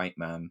the white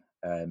man,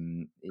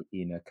 kind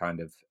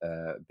of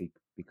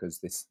because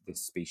this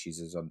species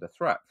is under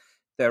threat.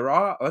 There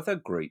are other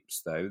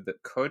groups, though,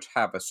 that could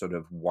have a sort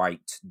of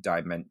white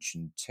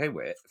dimension to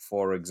it.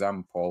 For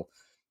example,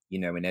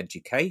 in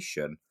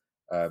education,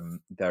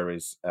 there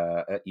is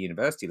at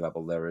university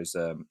level there is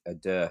a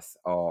dearth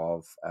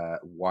of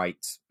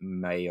white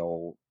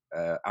male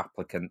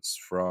applicants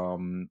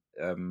from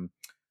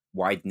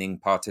widening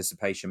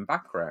participation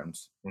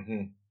backgrounds.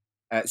 hmm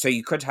So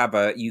you could have,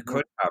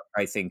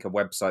 I think, a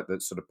website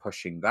that's sort of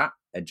pushing that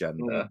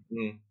agenda,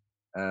 mm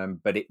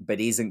but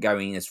isn't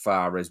going as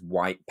far as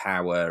white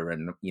power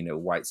and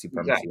white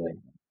supremacy exactly.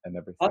 and And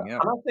everything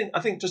else. I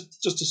think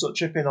just to sort of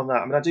chip in on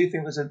that, I mean, I do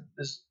think there's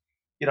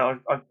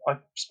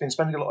I've been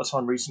spending a lot of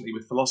time recently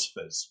with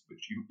philosophers,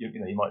 which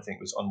you might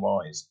think was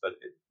unwise, but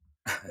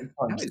No,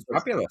 sometimes it's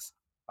fabulous.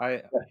 I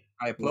I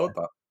yeah, applaud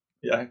that.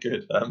 yeah,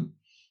 good.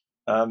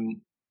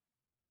 Um,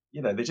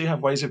 they do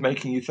have ways of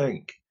making you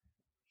think,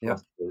 Yeah.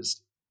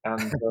 philosophers,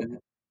 and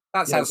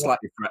That Yeah, sounds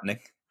slightly threatening.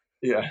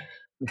 yeah.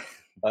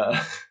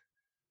 Uh,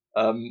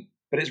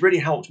 but it's really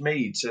helped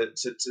me to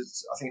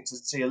I think to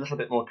see a little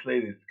bit more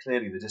clearly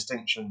the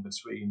distinction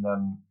between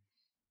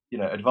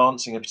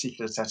advancing a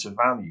particular set of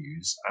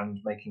values and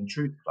making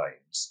truth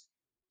claims.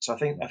 So I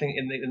think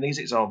in these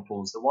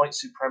examples, the white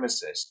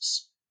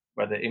supremacists,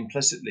 whether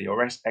implicitly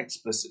or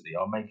explicitly,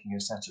 are making a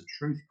set of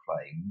truth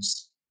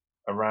claims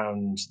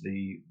around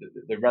the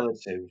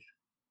relative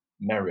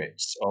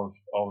merits of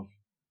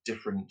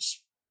different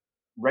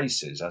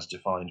races as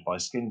defined by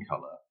skin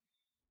color,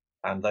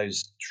 and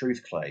those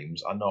truth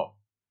claims are not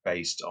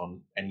based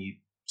on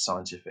any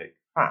scientific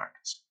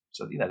fact.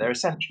 So they're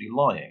essentially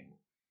lying.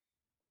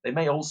 They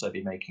may also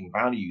be making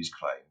values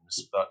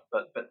claims, but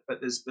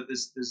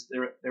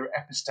there are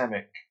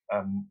epistemic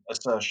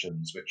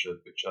assertions which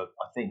are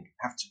I think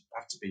have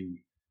to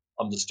be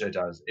understood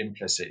as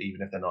implicit,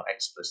 even if they're not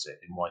explicit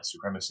in white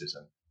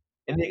supremacism.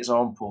 In the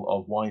example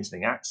of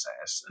widening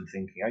access and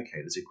thinking,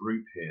 okay, there's a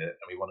group here,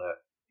 and we want to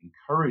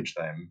encourage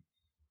them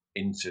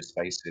into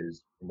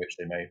spaces in which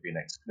they may have been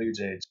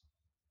excluded,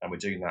 and we're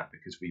doing that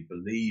because we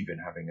believe in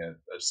having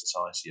a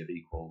society of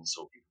equals,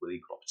 or people with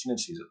equal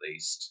opportunities at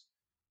least.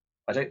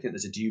 I don't think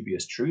there's a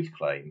dubious truth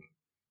claim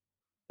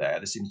there.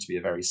 There seems to be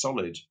a very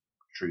solid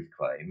truth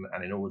claim,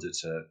 and in order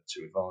to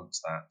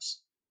advance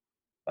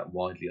that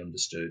widely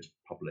understood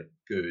public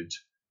good,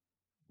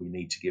 we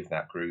need to give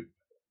that group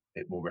a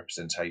bit more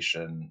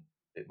representation,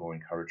 a bit more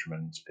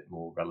encouragement, a bit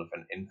more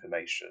relevant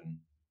information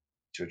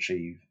to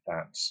achieve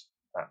that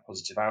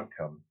positive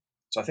outcome.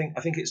 So I think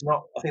it's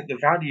not. I think the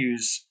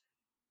values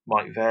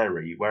might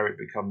vary. Where it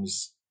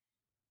becomes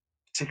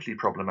particularly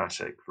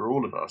problematic for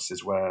all of us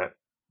is where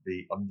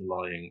the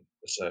underlying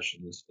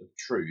assertions of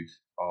truth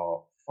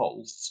are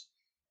false.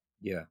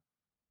 Yeah.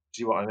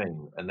 Do you know what I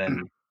mean? And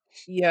then,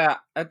 Yeah,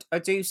 I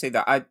do see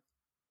that.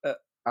 Uh,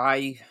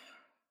 I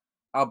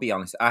I'll be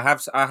honest. I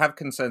have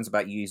concerns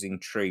about using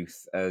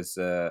truth as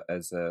a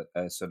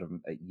sort of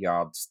a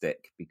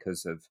yardstick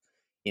because of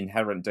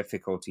inherent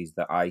difficulties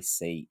that I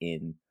see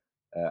in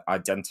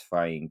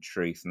identifying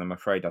truth, and I'm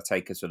afraid I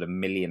take a sort of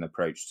million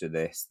approach to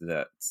this.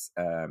 That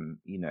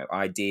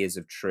ideas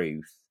of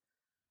truth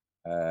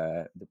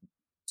uh,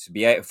 to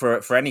be able,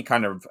 for any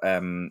kind of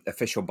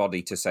official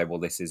body to say, well,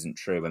 this isn't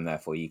true, and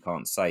therefore you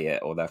can't say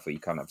it, or therefore you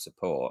can't have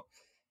support,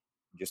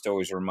 just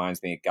always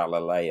reminds me of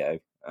Galileo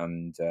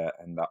and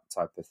that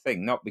type of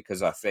thing. Not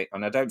because I think,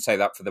 and I don't say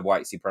that for the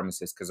white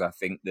supremacists, because I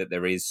think that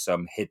there is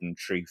some hidden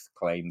truth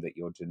claim that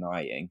you're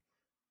denying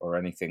or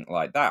anything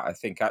like that. I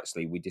think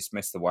actually we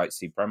dismiss the white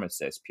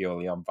supremacists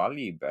purely on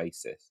value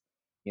basis.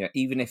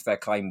 Even if their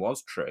claim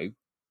was true,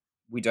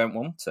 we don't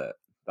want it.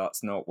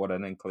 That's not what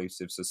an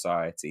inclusive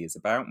society is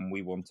about, and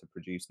we want to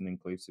produce an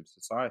inclusive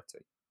society.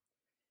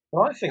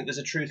 well, I think there's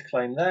a truth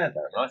claim there,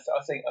 though. And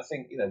I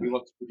think we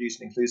want to produce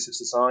an inclusive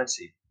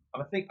society,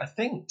 and I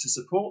think to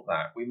support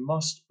that we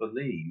must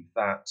believe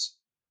that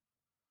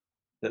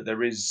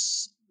there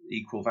is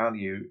equal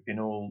value in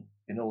all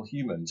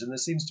humans, and there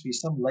seems to be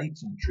some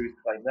latent truth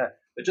claim there.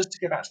 But just to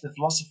go back to the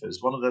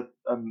philosophers, one of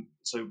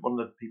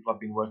the people I've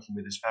been working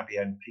with is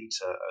Fabienne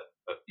Peter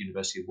at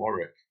University of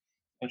Warwick,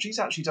 and she's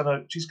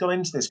gone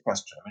into this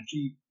question. I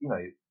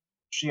mean,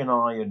 she and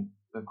I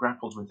have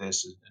grappled with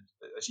this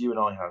as you and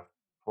I have,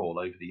 Paul,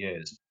 over the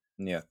years.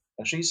 Yeah.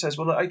 And she says,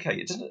 well, okay,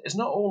 it's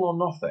not all or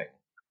nothing.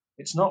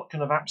 It's not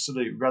kind of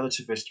absolute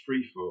relativist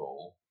free for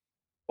all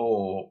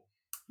or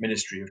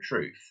ministry of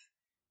truth.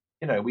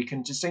 We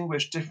can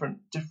distinguish different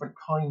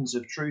kinds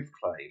of truth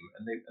claim,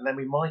 and then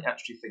we might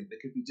actually think there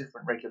could be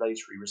different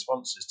regulatory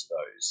responses to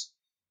those.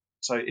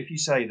 So if you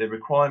say the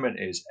requirement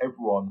is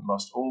everyone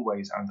must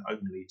always and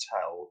only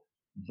tell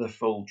the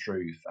full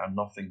truth and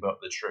nothing but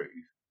the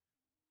truth,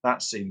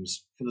 that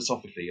seems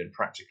philosophically and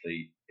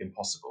practically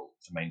impossible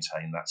to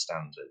maintain that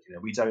standard.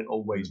 We don't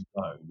always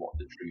know what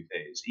the truth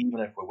is, even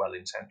if we're well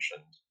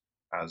intentioned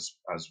as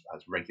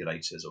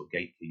regulators or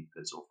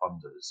gatekeepers or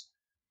funders.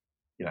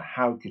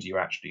 How could you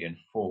actually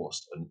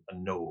enforce a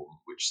norm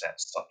which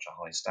sets such a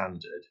high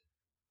standard?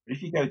 But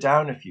if you go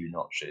down a few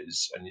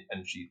notches,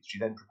 and she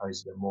then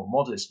proposes a more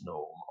modest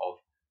norm of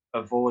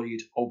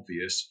avoid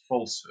obvious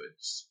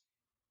falsehoods.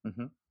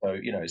 Hmm.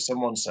 So,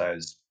 someone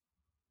says,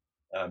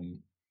 um,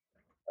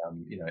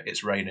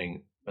 it's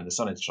raining when the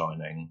sun is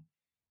shining,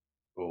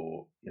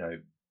 or,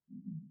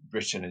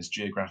 Britain is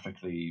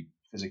geographically,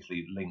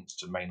 physically linked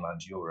to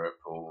mainland Europe,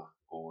 or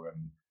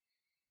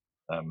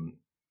um,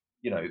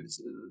 you know,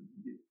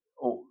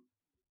 or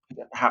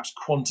perhaps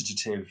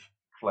quantitative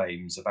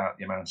claims about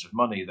the amount of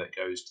money that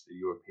goes to the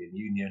European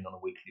Union on a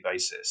weekly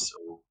basis,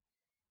 or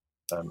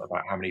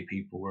about how many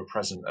people were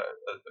present at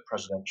the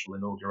presidential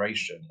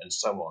inauguration, and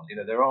so on.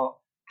 There are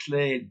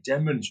clear,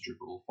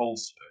 demonstrable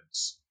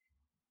falsehoods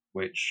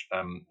which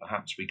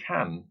perhaps we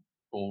can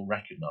all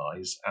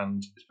recognise,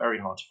 and it's very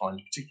hard to find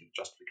a particular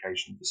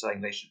justification for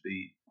saying they should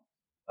be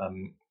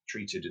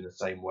treated in the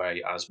same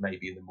way as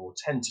maybe in the more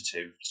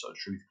tentative sort of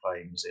truth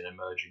claims in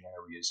emerging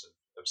areas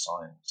of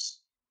science,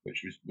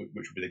 which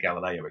would be the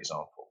Galileo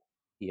example.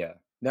 Yeah.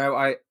 No,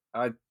 I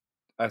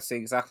I see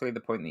exactly the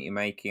point that you're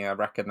making. I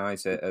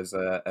recognise it as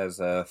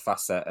a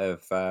facet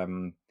of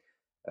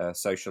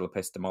social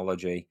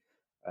epistemology.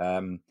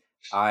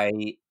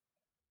 I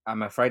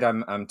I'm afraid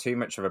I'm too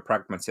much of a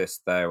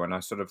pragmatist though, and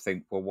I sort of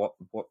think, well,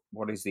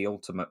 what is the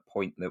ultimate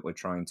point that we're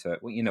trying to,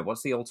 well,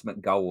 what's the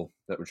ultimate goal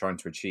that we're trying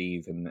to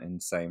achieve in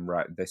saying,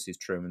 right, this is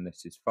true and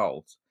this is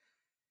false?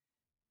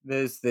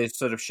 There's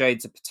sort of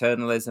shades of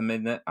paternalism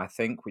in it, I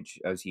think, which,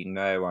 as you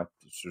know, I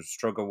sort of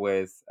struggle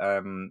with,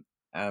 and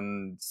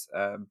and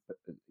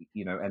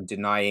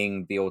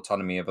denying the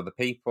autonomy of other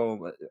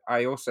people.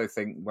 I also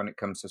think when it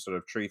comes to sort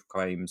of truth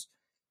claims,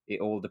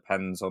 it all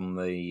depends on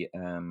the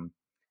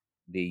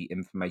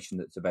information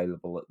that's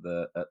available at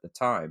the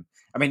time.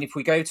 I mean, if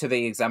we go to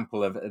the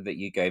example of that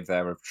you gave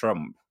there of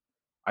Trump,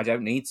 I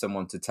don't need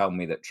someone to tell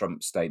me that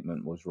Trump's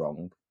statement was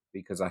wrong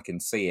because I can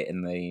see it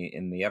in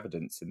the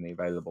evidence, in the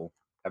available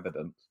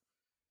evidence.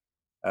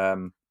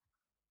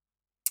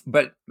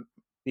 But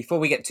before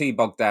we get too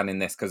bogged down in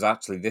this, because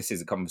actually this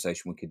is a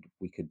conversation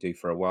we could do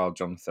for a while,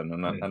 Jonathan,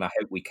 and I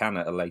hope we can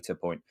at a later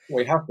point.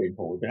 We have been,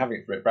 Paul. We've been having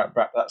it for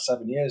about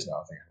 7 years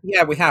now, I think.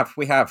 Yeah,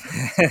 we have,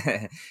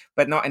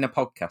 but not in a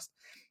podcast.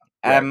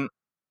 Right.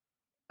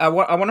 I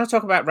want to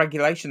talk about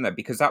regulation though,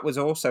 because that was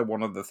also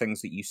one of the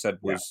things that you said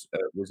Yeah.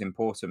 was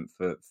important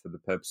for the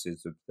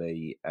purposes of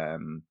the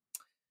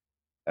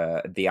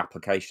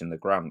application, the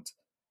grant.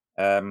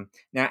 Now,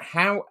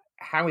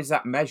 how is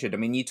that measured? I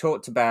mean, you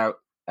talked about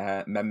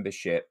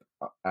membership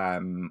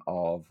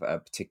of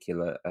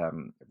particular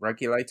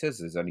regulators.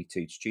 There's only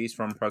two to choose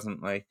from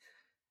presently,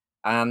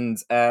 and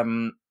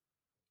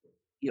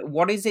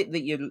what is it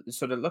that you're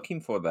sort of looking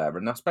for there?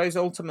 And I suppose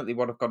ultimately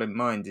what I've got in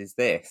mind is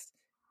this.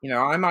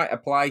 I might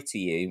apply to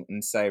you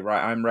and say,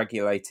 right, I'm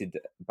regulated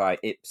by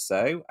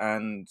IPSO,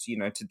 and,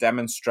 to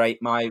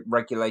demonstrate my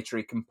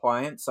regulatory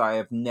compliance, I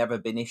have never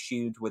been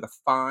issued with a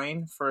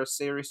fine for a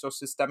serious or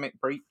systemic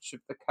breach of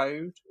the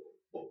code.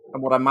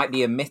 And what I might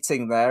be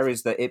omitting there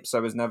is that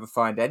IPSO has never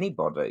fined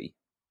anybody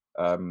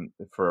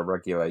for a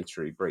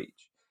regulatory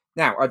breach.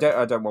 Now, I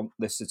don't want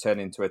this to turn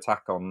into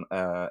attack on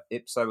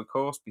IPSO, of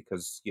course,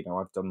 because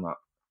I've done that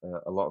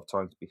a lot of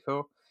times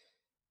before.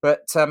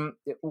 But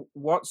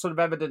what sort of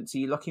evidence are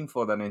you looking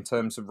for then in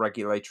terms of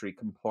regulatory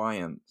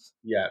compliance?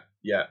 Yeah.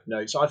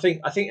 No. So I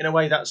think in a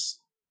way that's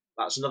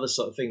another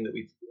sort of thing that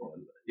we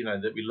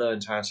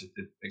learned out of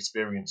the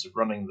experience of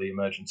running the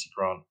emergency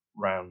grant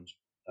round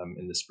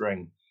in the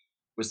spring,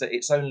 was that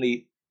it's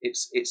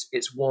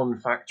one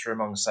factor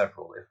among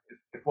several.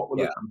 If what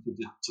we're Yeah,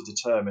 looking to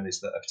determine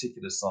is that a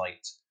particular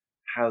site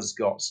has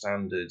got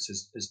standards,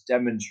 has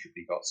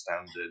demonstrably got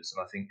standards,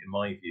 and I think in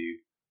my view,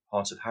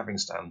 part of having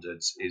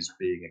standards is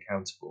being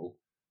accountable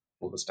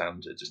for the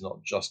standards. It's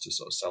not just a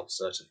sort of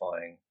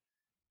self-certifying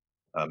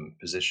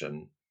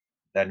position.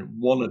 Then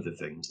one of the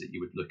things that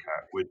you would look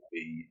at would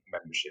be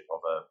membership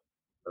of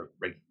a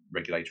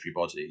regulatory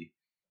body,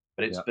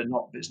 but yeah,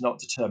 it's not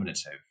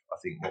determinative. I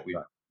think what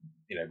right,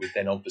 would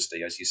then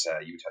obviously, as you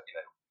say, you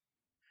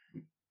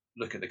would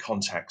look at the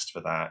context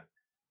for that,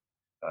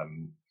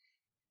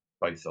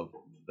 both of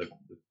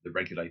the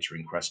regulator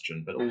in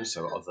question, but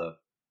also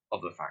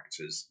other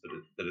factors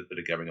that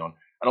are going on.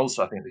 And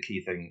also, I think the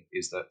key thing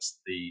is that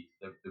the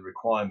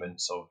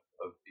requirements of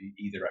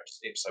either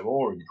IPSO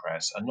or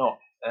IMPRESS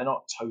they're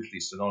not totally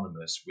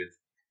synonymous with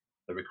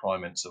the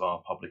requirements of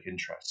our public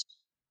interest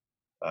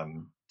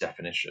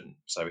definition.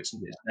 So it's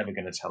never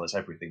going to tell us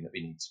everything that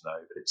we need to know,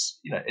 but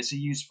it's a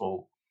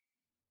useful,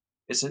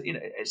 it's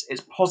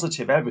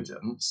positive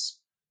evidence.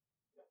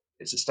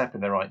 It's a step in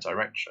the right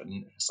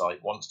direction if a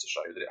site wants to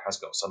show that it has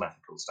got some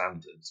ethical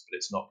standards, but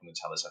it's not going to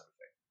tell us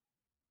everything.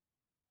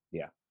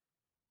 yeah.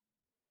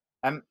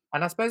 And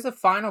I suppose the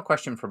final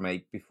question from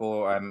me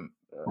before I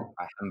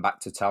hand back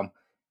to Tom.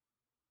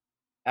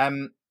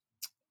 Um,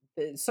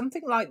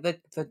 Something like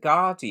the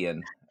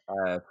Guardian,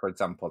 for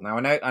example. Now,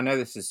 I know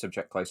this is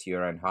subject close to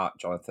your own heart,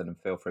 Jonathan, and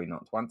feel free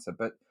not to answer.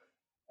 But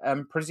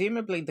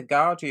presumably, the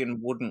Guardian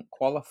wouldn't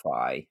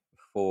qualify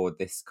for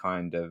this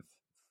kind of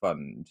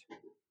fund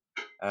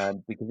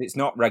because it's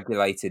not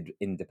regulated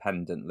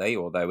independently,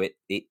 although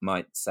it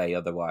might say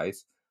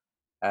otherwise.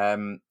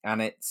 And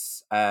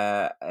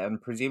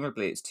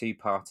presumably it's too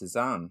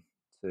partisan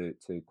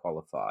to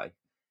qualify.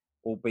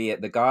 Albeit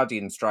the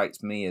Guardian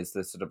strikes me as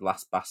the sort of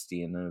last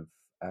bastion of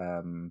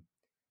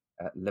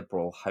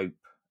liberal hope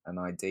and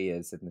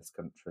ideas in this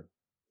country.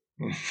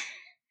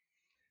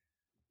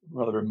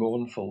 Rather a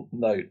mournful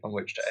note on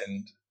which to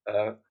end.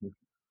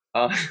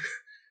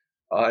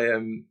 I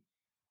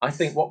I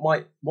think what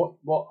I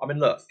mean.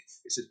 Look,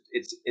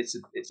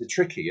 it's a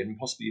tricky and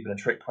possibly even a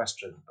trick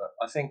question, but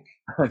I think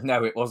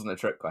No, it wasn't a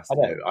trick I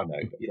question. know,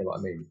 but you know what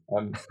I mean.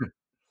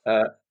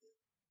 Uh,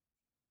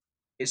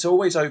 it's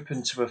always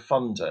open to a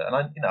funder, and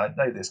I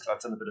know this because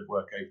I've done a bit of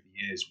work over the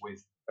years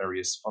with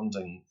various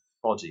funding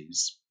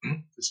bodies.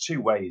 There's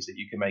two ways that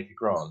you can make a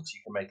grant.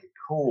 You can make a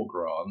core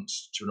grant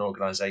to an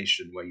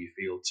organisation where you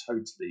feel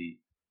totally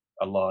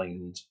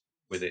aligned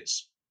with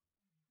its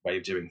way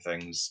of doing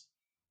things,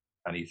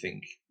 and you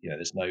think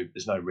there's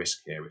no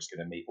risk here. It's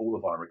going to meet all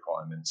of our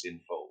requirements in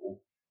full.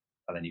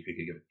 and then you could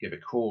give a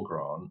core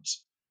grant,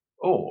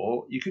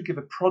 or you could give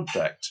a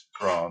project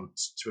grant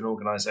to an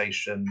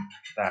organisation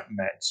that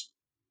met,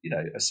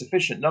 a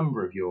sufficient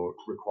number of your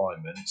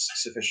requirements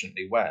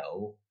sufficiently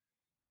well,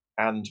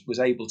 and was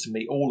able to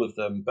meet all of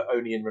them, but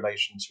only in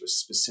relation to a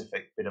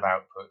specific bit of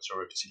output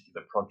or a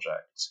particular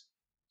project.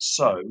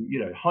 So,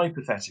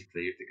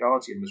 hypothetically, if the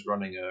Guardian was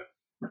running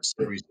a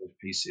series of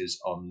pieces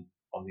on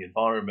the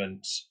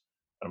environment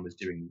and was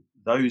doing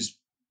those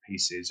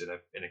pieces in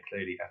a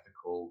clearly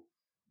ethical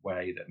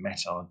way that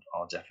met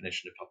our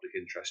definition of public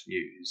interest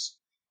news,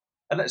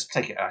 and let's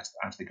take it out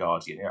to the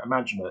Guardian.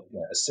 Imagine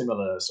a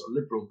similar sort of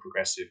liberal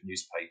progressive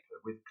newspaper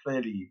with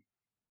clearly,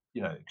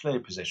 clear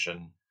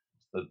position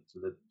to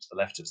the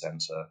left of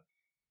centre,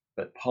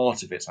 but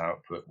part of its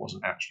output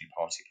wasn't actually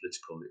party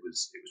political. It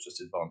was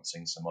just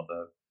advancing some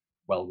other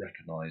well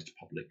recognised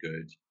public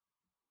good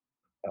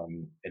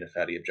in a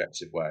fairly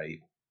objective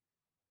way.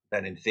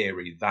 Then, in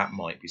theory, that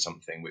might be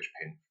something which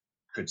PINF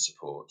could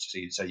support.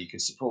 So you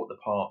could support the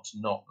part,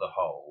 not the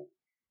whole.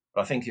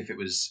 But I think if it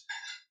was,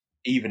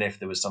 even if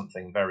there was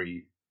something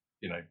very,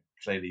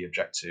 clearly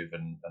objective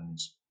and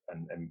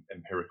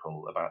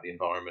empirical about the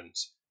environment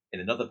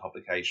in another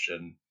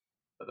publication,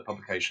 but the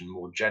publication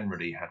more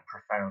generally had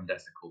profound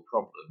ethical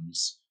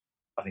problems,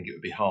 I think it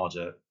would be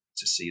harder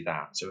to see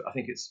that. So I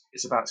think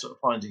it's about sort of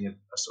finding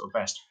a sort of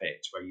best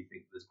fit where you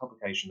think there's a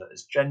publication that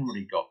has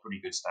generally got pretty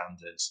good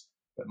standards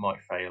but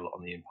might fail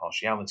on the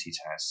impartiality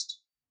test.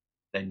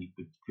 Then you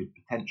could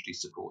potentially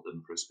support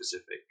them for a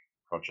specific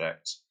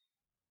project.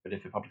 But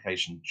if a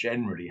publication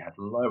generally had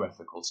low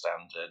ethical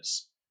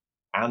standards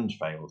and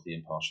failed the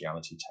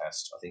impartiality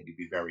test, I think you'd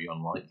be very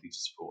unlikely to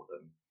support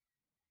them.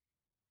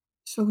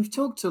 So we've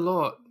talked a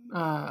lot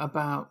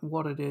about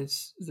what it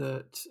is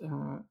that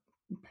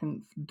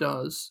PINF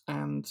does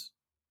and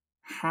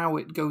how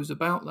it goes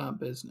about that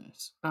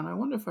business. And I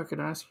wonder if I could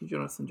ask you,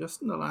 Jonathan,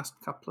 just in the last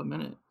couple of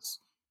minutes,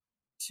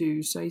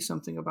 to say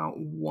something about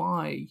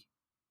why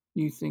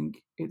you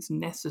think it's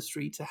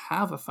necessary to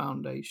have a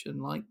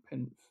foundation like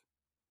PINF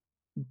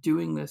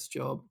doing this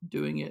job,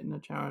 doing it in a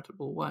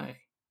charitable way.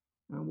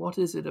 And what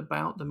is it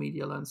about the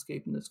media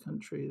landscape in this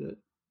country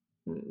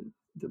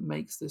that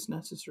makes this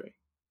necessary?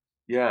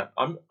 Yeah,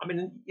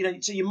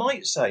 so you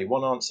might say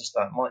one answer to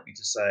that might be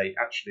to say,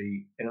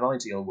 actually, in an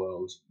ideal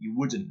world, you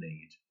wouldn't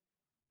need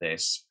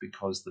this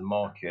because the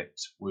market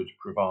would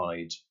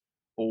provide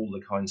all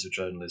the kinds of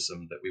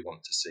journalism that we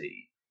want to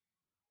see.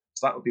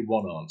 So that would be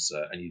one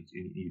answer, and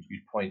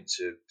you'd point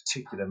to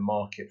particular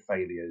market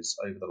failures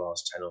over the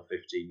last 10 or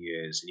 15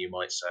 years, and you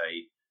might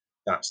say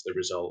that's the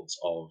result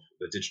of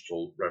the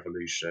digital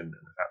revolution and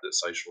the fact that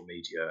social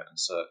media and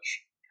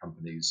search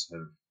companies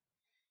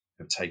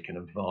have taken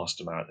a vast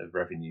amount of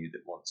revenue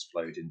that once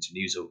flowed into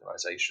news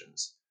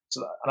organisations.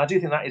 And I do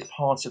think that is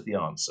part of the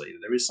answer.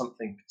 There is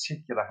something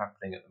particular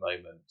happening at the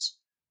moment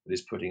that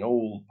is putting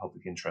all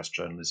public interest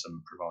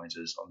journalism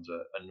providers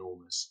under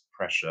enormous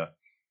pressure,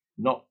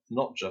 not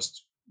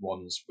just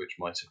ones which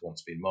might have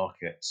once been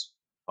market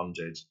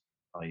funded,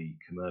 i.e.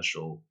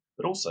 commercial,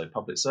 but also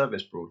public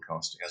service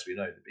broadcasting. As we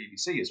know, the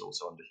BBC is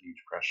also under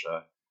huge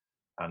pressure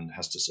and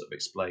has to sort of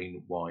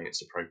explain why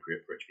it's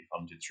appropriate for it to be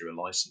funded through a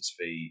licence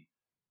fee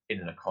in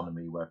an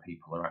economy where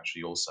people are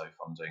actually also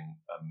funding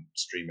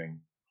streaming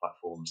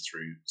platforms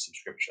through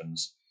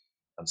subscriptions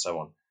and so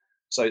on.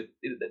 So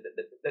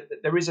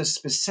there is a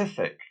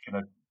specific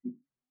kind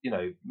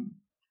of,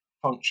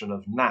 function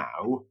of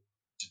now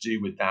to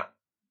do with that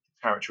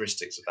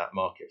characteristics of that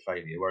market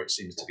failure, where it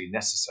seems to be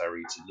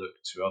necessary to look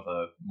to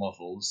other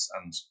models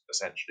and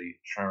essentially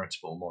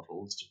charitable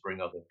models to bring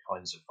other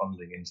kinds of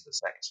funding into the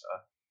sector.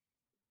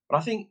 But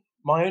I think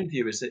my own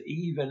view is that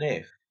even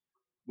if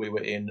we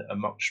were in a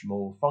much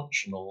more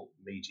functional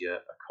media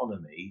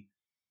economy,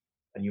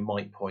 and you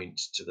might point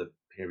to the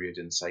period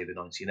in, say, the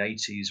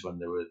 1980s when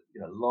there were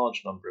a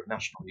large number of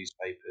national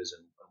newspapers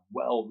and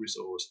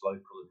well-resourced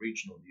local and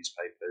regional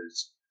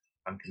newspapers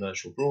and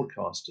commercial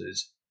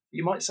broadcasters,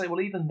 you might say,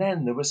 well, even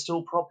then there were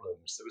still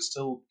problems. There were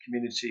still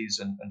communities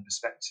and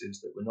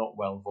perspectives that were not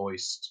well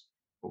voiced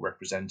or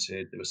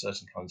represented. There were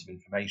certain kinds of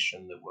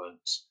information that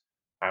weren't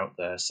out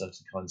there,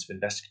 certain kinds of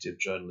investigative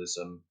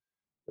journalism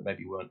that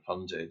maybe weren't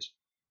funded.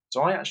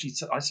 So I actually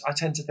I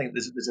tend to think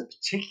there's a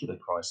particular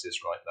crisis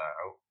right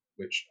now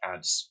which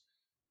adds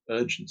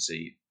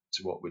urgency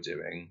to what we're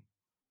doing.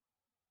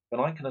 But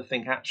I kind of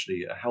think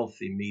actually a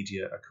healthy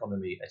media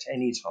economy at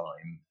any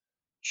time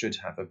should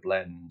have a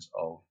blend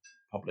of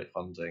public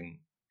funding,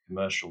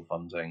 commercial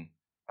funding,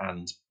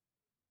 and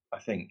I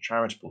think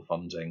charitable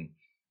funding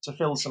to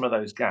fill some of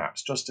those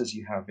gaps, just as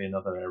you have in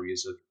other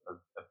areas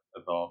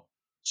of our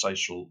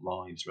social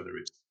lives, whether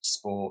it's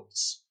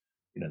sports.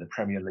 The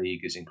Premier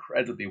League is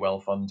incredibly well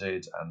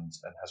funded and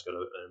has got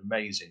an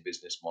amazing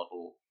business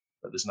model,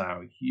 but there's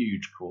now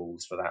huge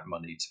calls for that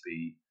money to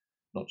be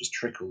not just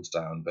trickled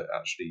down, but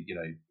actually,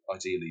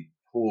 ideally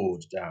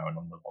poured down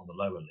on the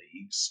lower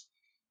leagues.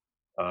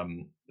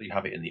 You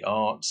have it in the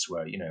arts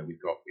where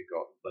we've got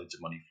loads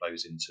of money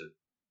flows into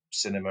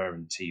cinema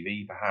and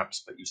TV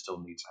perhaps, but you still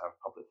need to have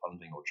public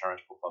funding or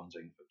charitable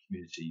funding for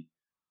community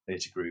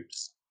theatre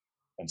groups,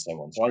 and so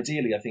on. So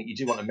ideally, I think you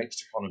do want a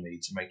mixed economy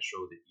to make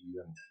sure that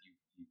you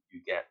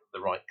get the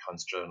right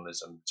kinds of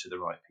journalism to the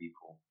right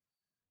people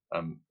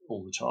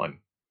all the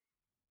time.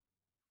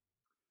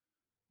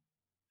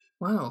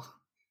 Well,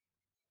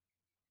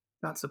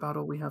 that's about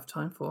all we have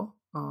time for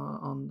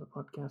on the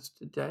podcast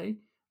today.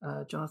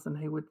 Jonathan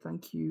Heawood,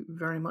 thank you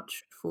very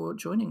much for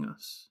joining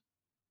us.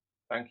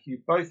 Thank you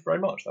both very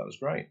much. That was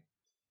great.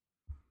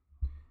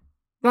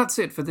 That's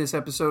it for this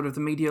episode of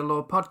the Media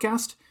Law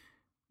Podcast.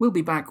 We'll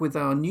be back with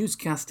our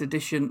newscast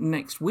edition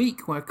next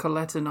week, where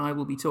Colette and I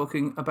will be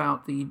talking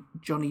about the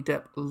Johnny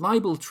Depp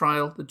libel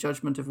trial, the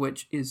judgment of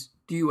which is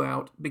due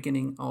out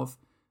beginning of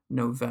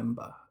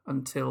November.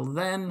 Until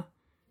then,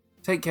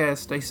 take care,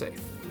 stay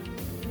safe.